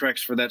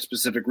contracts for that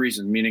specific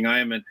reason, meaning I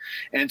am an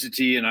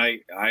entity and I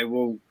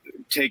will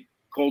take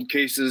cold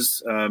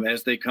cases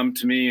as they come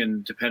to me,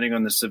 and depending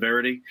on the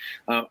severity.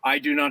 I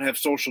do not have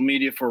social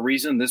media for a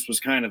reason. This was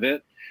kind of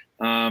it.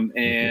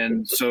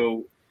 And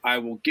so I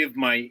will give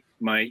my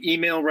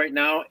email right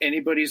now.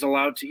 Anybody's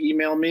allowed to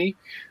email me.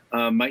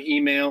 My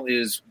email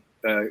is,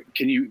 do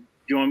you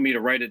want me to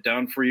write it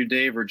down for you,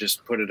 Dave, or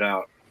just put it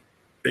out?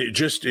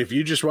 If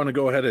you just want to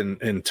go ahead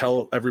and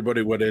tell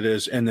everybody what it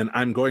is, and then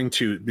I'm going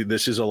to,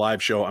 this is a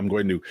live show, I'm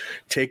going to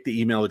take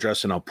the email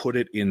address and I'll put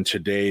it in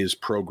today's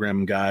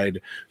program guide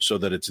so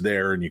that it's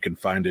there and you can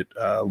find it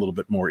a little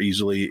bit more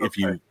easily.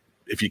 Okay.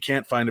 If you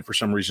can't find it for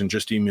some reason,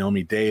 just email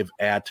me,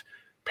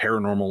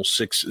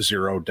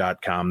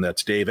 Dave@paranormal60.com.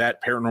 That's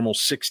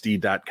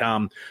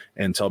Dave@paranormal60.com,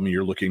 and tell me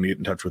you're looking to get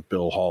in touch with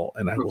Bill Hall,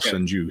 and I will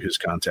send you his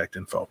contact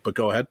info. But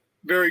go ahead.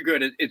 Very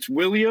good. It's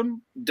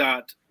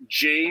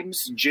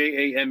William.James,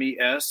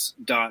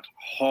 James.Hall,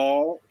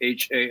 Hall,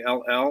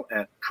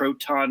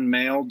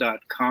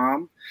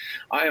 @protonmail.com.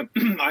 I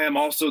am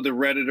also the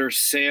Redditor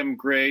Sam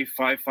Gray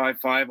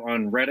 555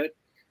 on Reddit.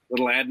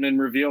 Little admin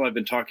reveal. I've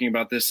been talking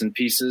about this in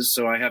pieces.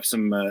 So I have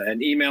some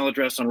an email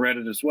address on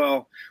Reddit as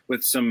well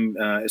with some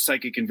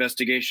psychic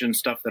investigation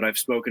stuff that I've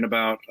spoken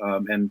about.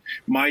 And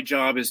my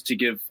job is to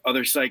give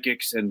other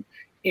psychics and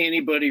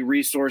anybody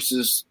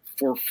resources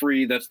for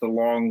free. That's the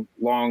long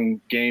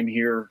game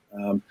here.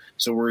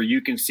 So where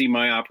you can see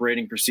my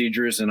operating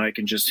procedures and I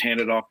can just hand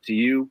it off to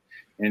you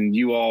and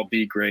you all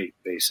be great,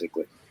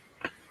 basically.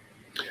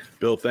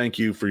 Bill, thank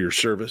you for your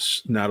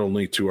service, not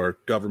only to our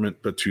government,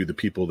 but to the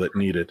people that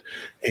need it,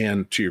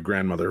 and to your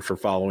grandmother for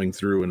following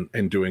through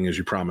and doing as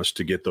you promised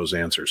to get those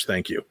answers.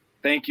 Thank you.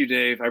 Thank you,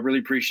 Dave. I really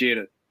appreciate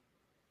it.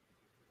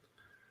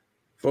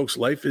 Folks,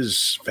 life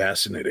is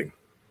fascinating.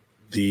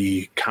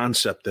 The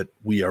concept that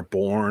we are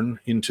born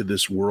into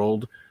this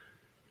world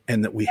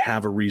and that we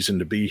have a reason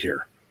to be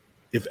here.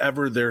 If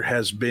ever there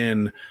has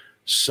been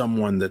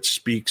someone that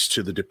speaks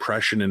to the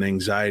depression and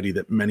anxiety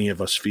that many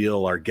of us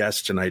feel, our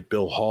guest tonight,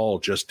 Bill Hall,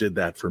 just did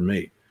that for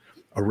me.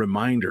 A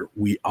reminder,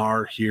 we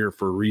are here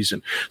for a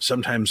reason.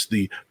 Sometimes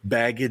the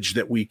baggage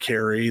that we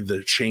carry,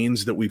 the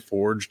chains that we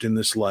forged in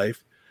this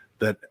life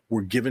that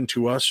were given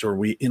to us or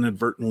we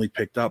inadvertently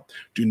picked up,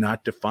 do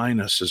not define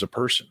us as a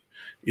person.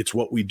 It's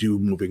what we do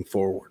moving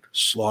forward,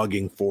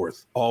 slogging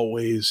forth,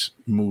 always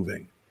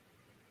moving.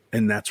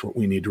 And that's what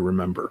we need to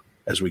remember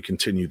as we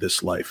continue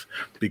this life,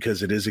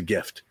 because it is a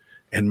gift.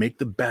 And make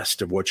the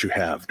best of what you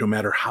have, no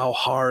matter how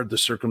hard the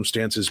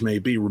circumstances may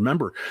be.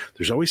 Remember,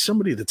 there's always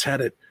somebody that's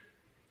had it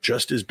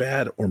just as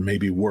bad or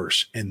maybe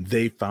worse, and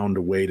they found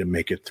a way to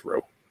make it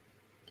through.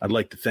 I'd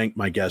like to thank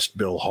my guest,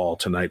 Bill Hall,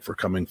 tonight for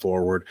coming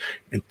forward,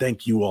 and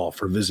thank you all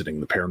for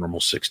visiting the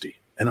Paranormal 60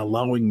 and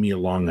allowing me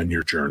along on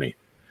your journey.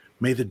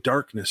 May the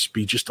darkness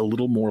be just a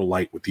little more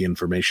light with the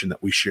information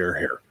that we share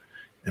here.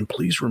 And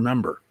please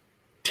remember,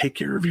 take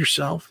care of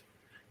yourself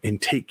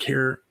and take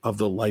care of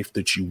the life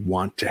that you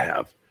want to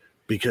have.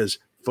 Because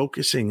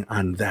focusing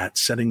on that,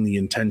 setting the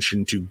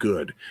intention to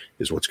good,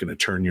 is what's going to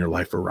turn your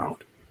life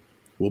around.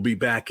 We'll be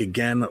back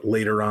again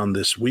later on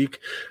this week.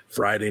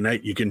 Friday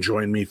night, you can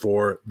join me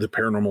for the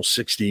Paranormal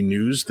 60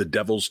 News, The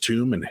Devil's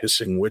Tomb and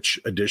Hissing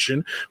Witch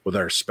edition with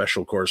our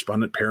special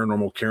correspondent,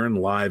 Paranormal Karen,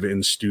 live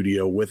in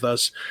studio with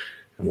us.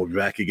 And we'll be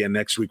back again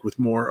next week with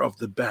more of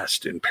the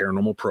best in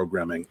paranormal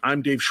programming.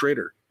 I'm Dave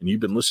Schrader, and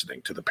you've been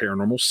listening to the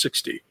Paranormal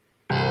 60.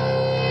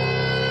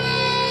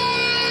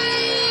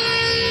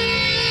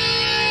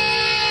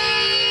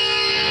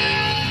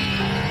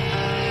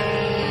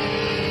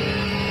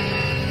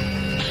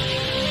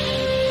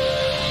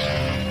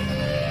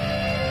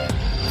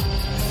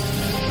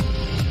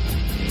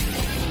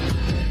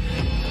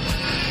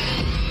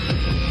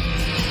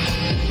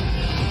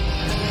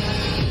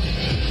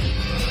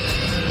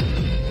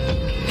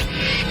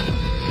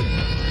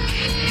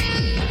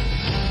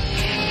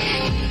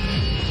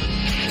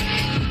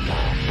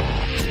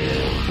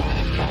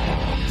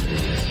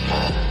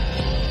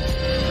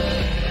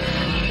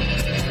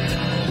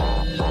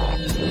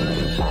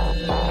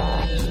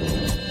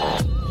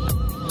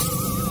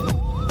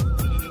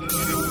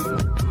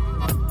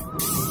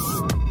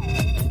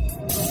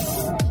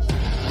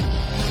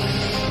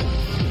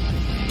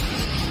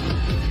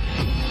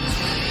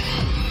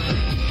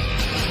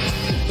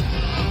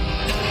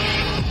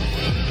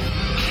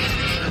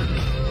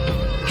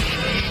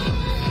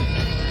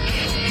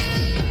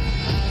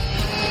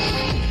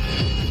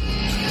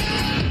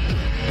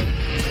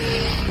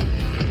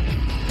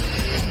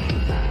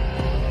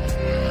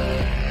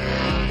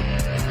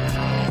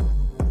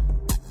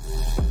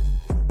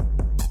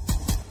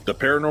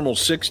 Paranormal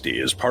 60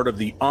 is part of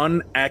the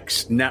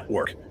UnX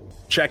Network.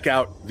 Check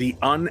out the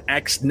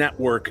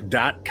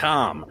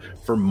unxnetwork.com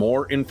for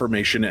more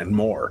information and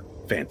more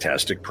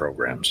fantastic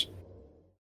programs.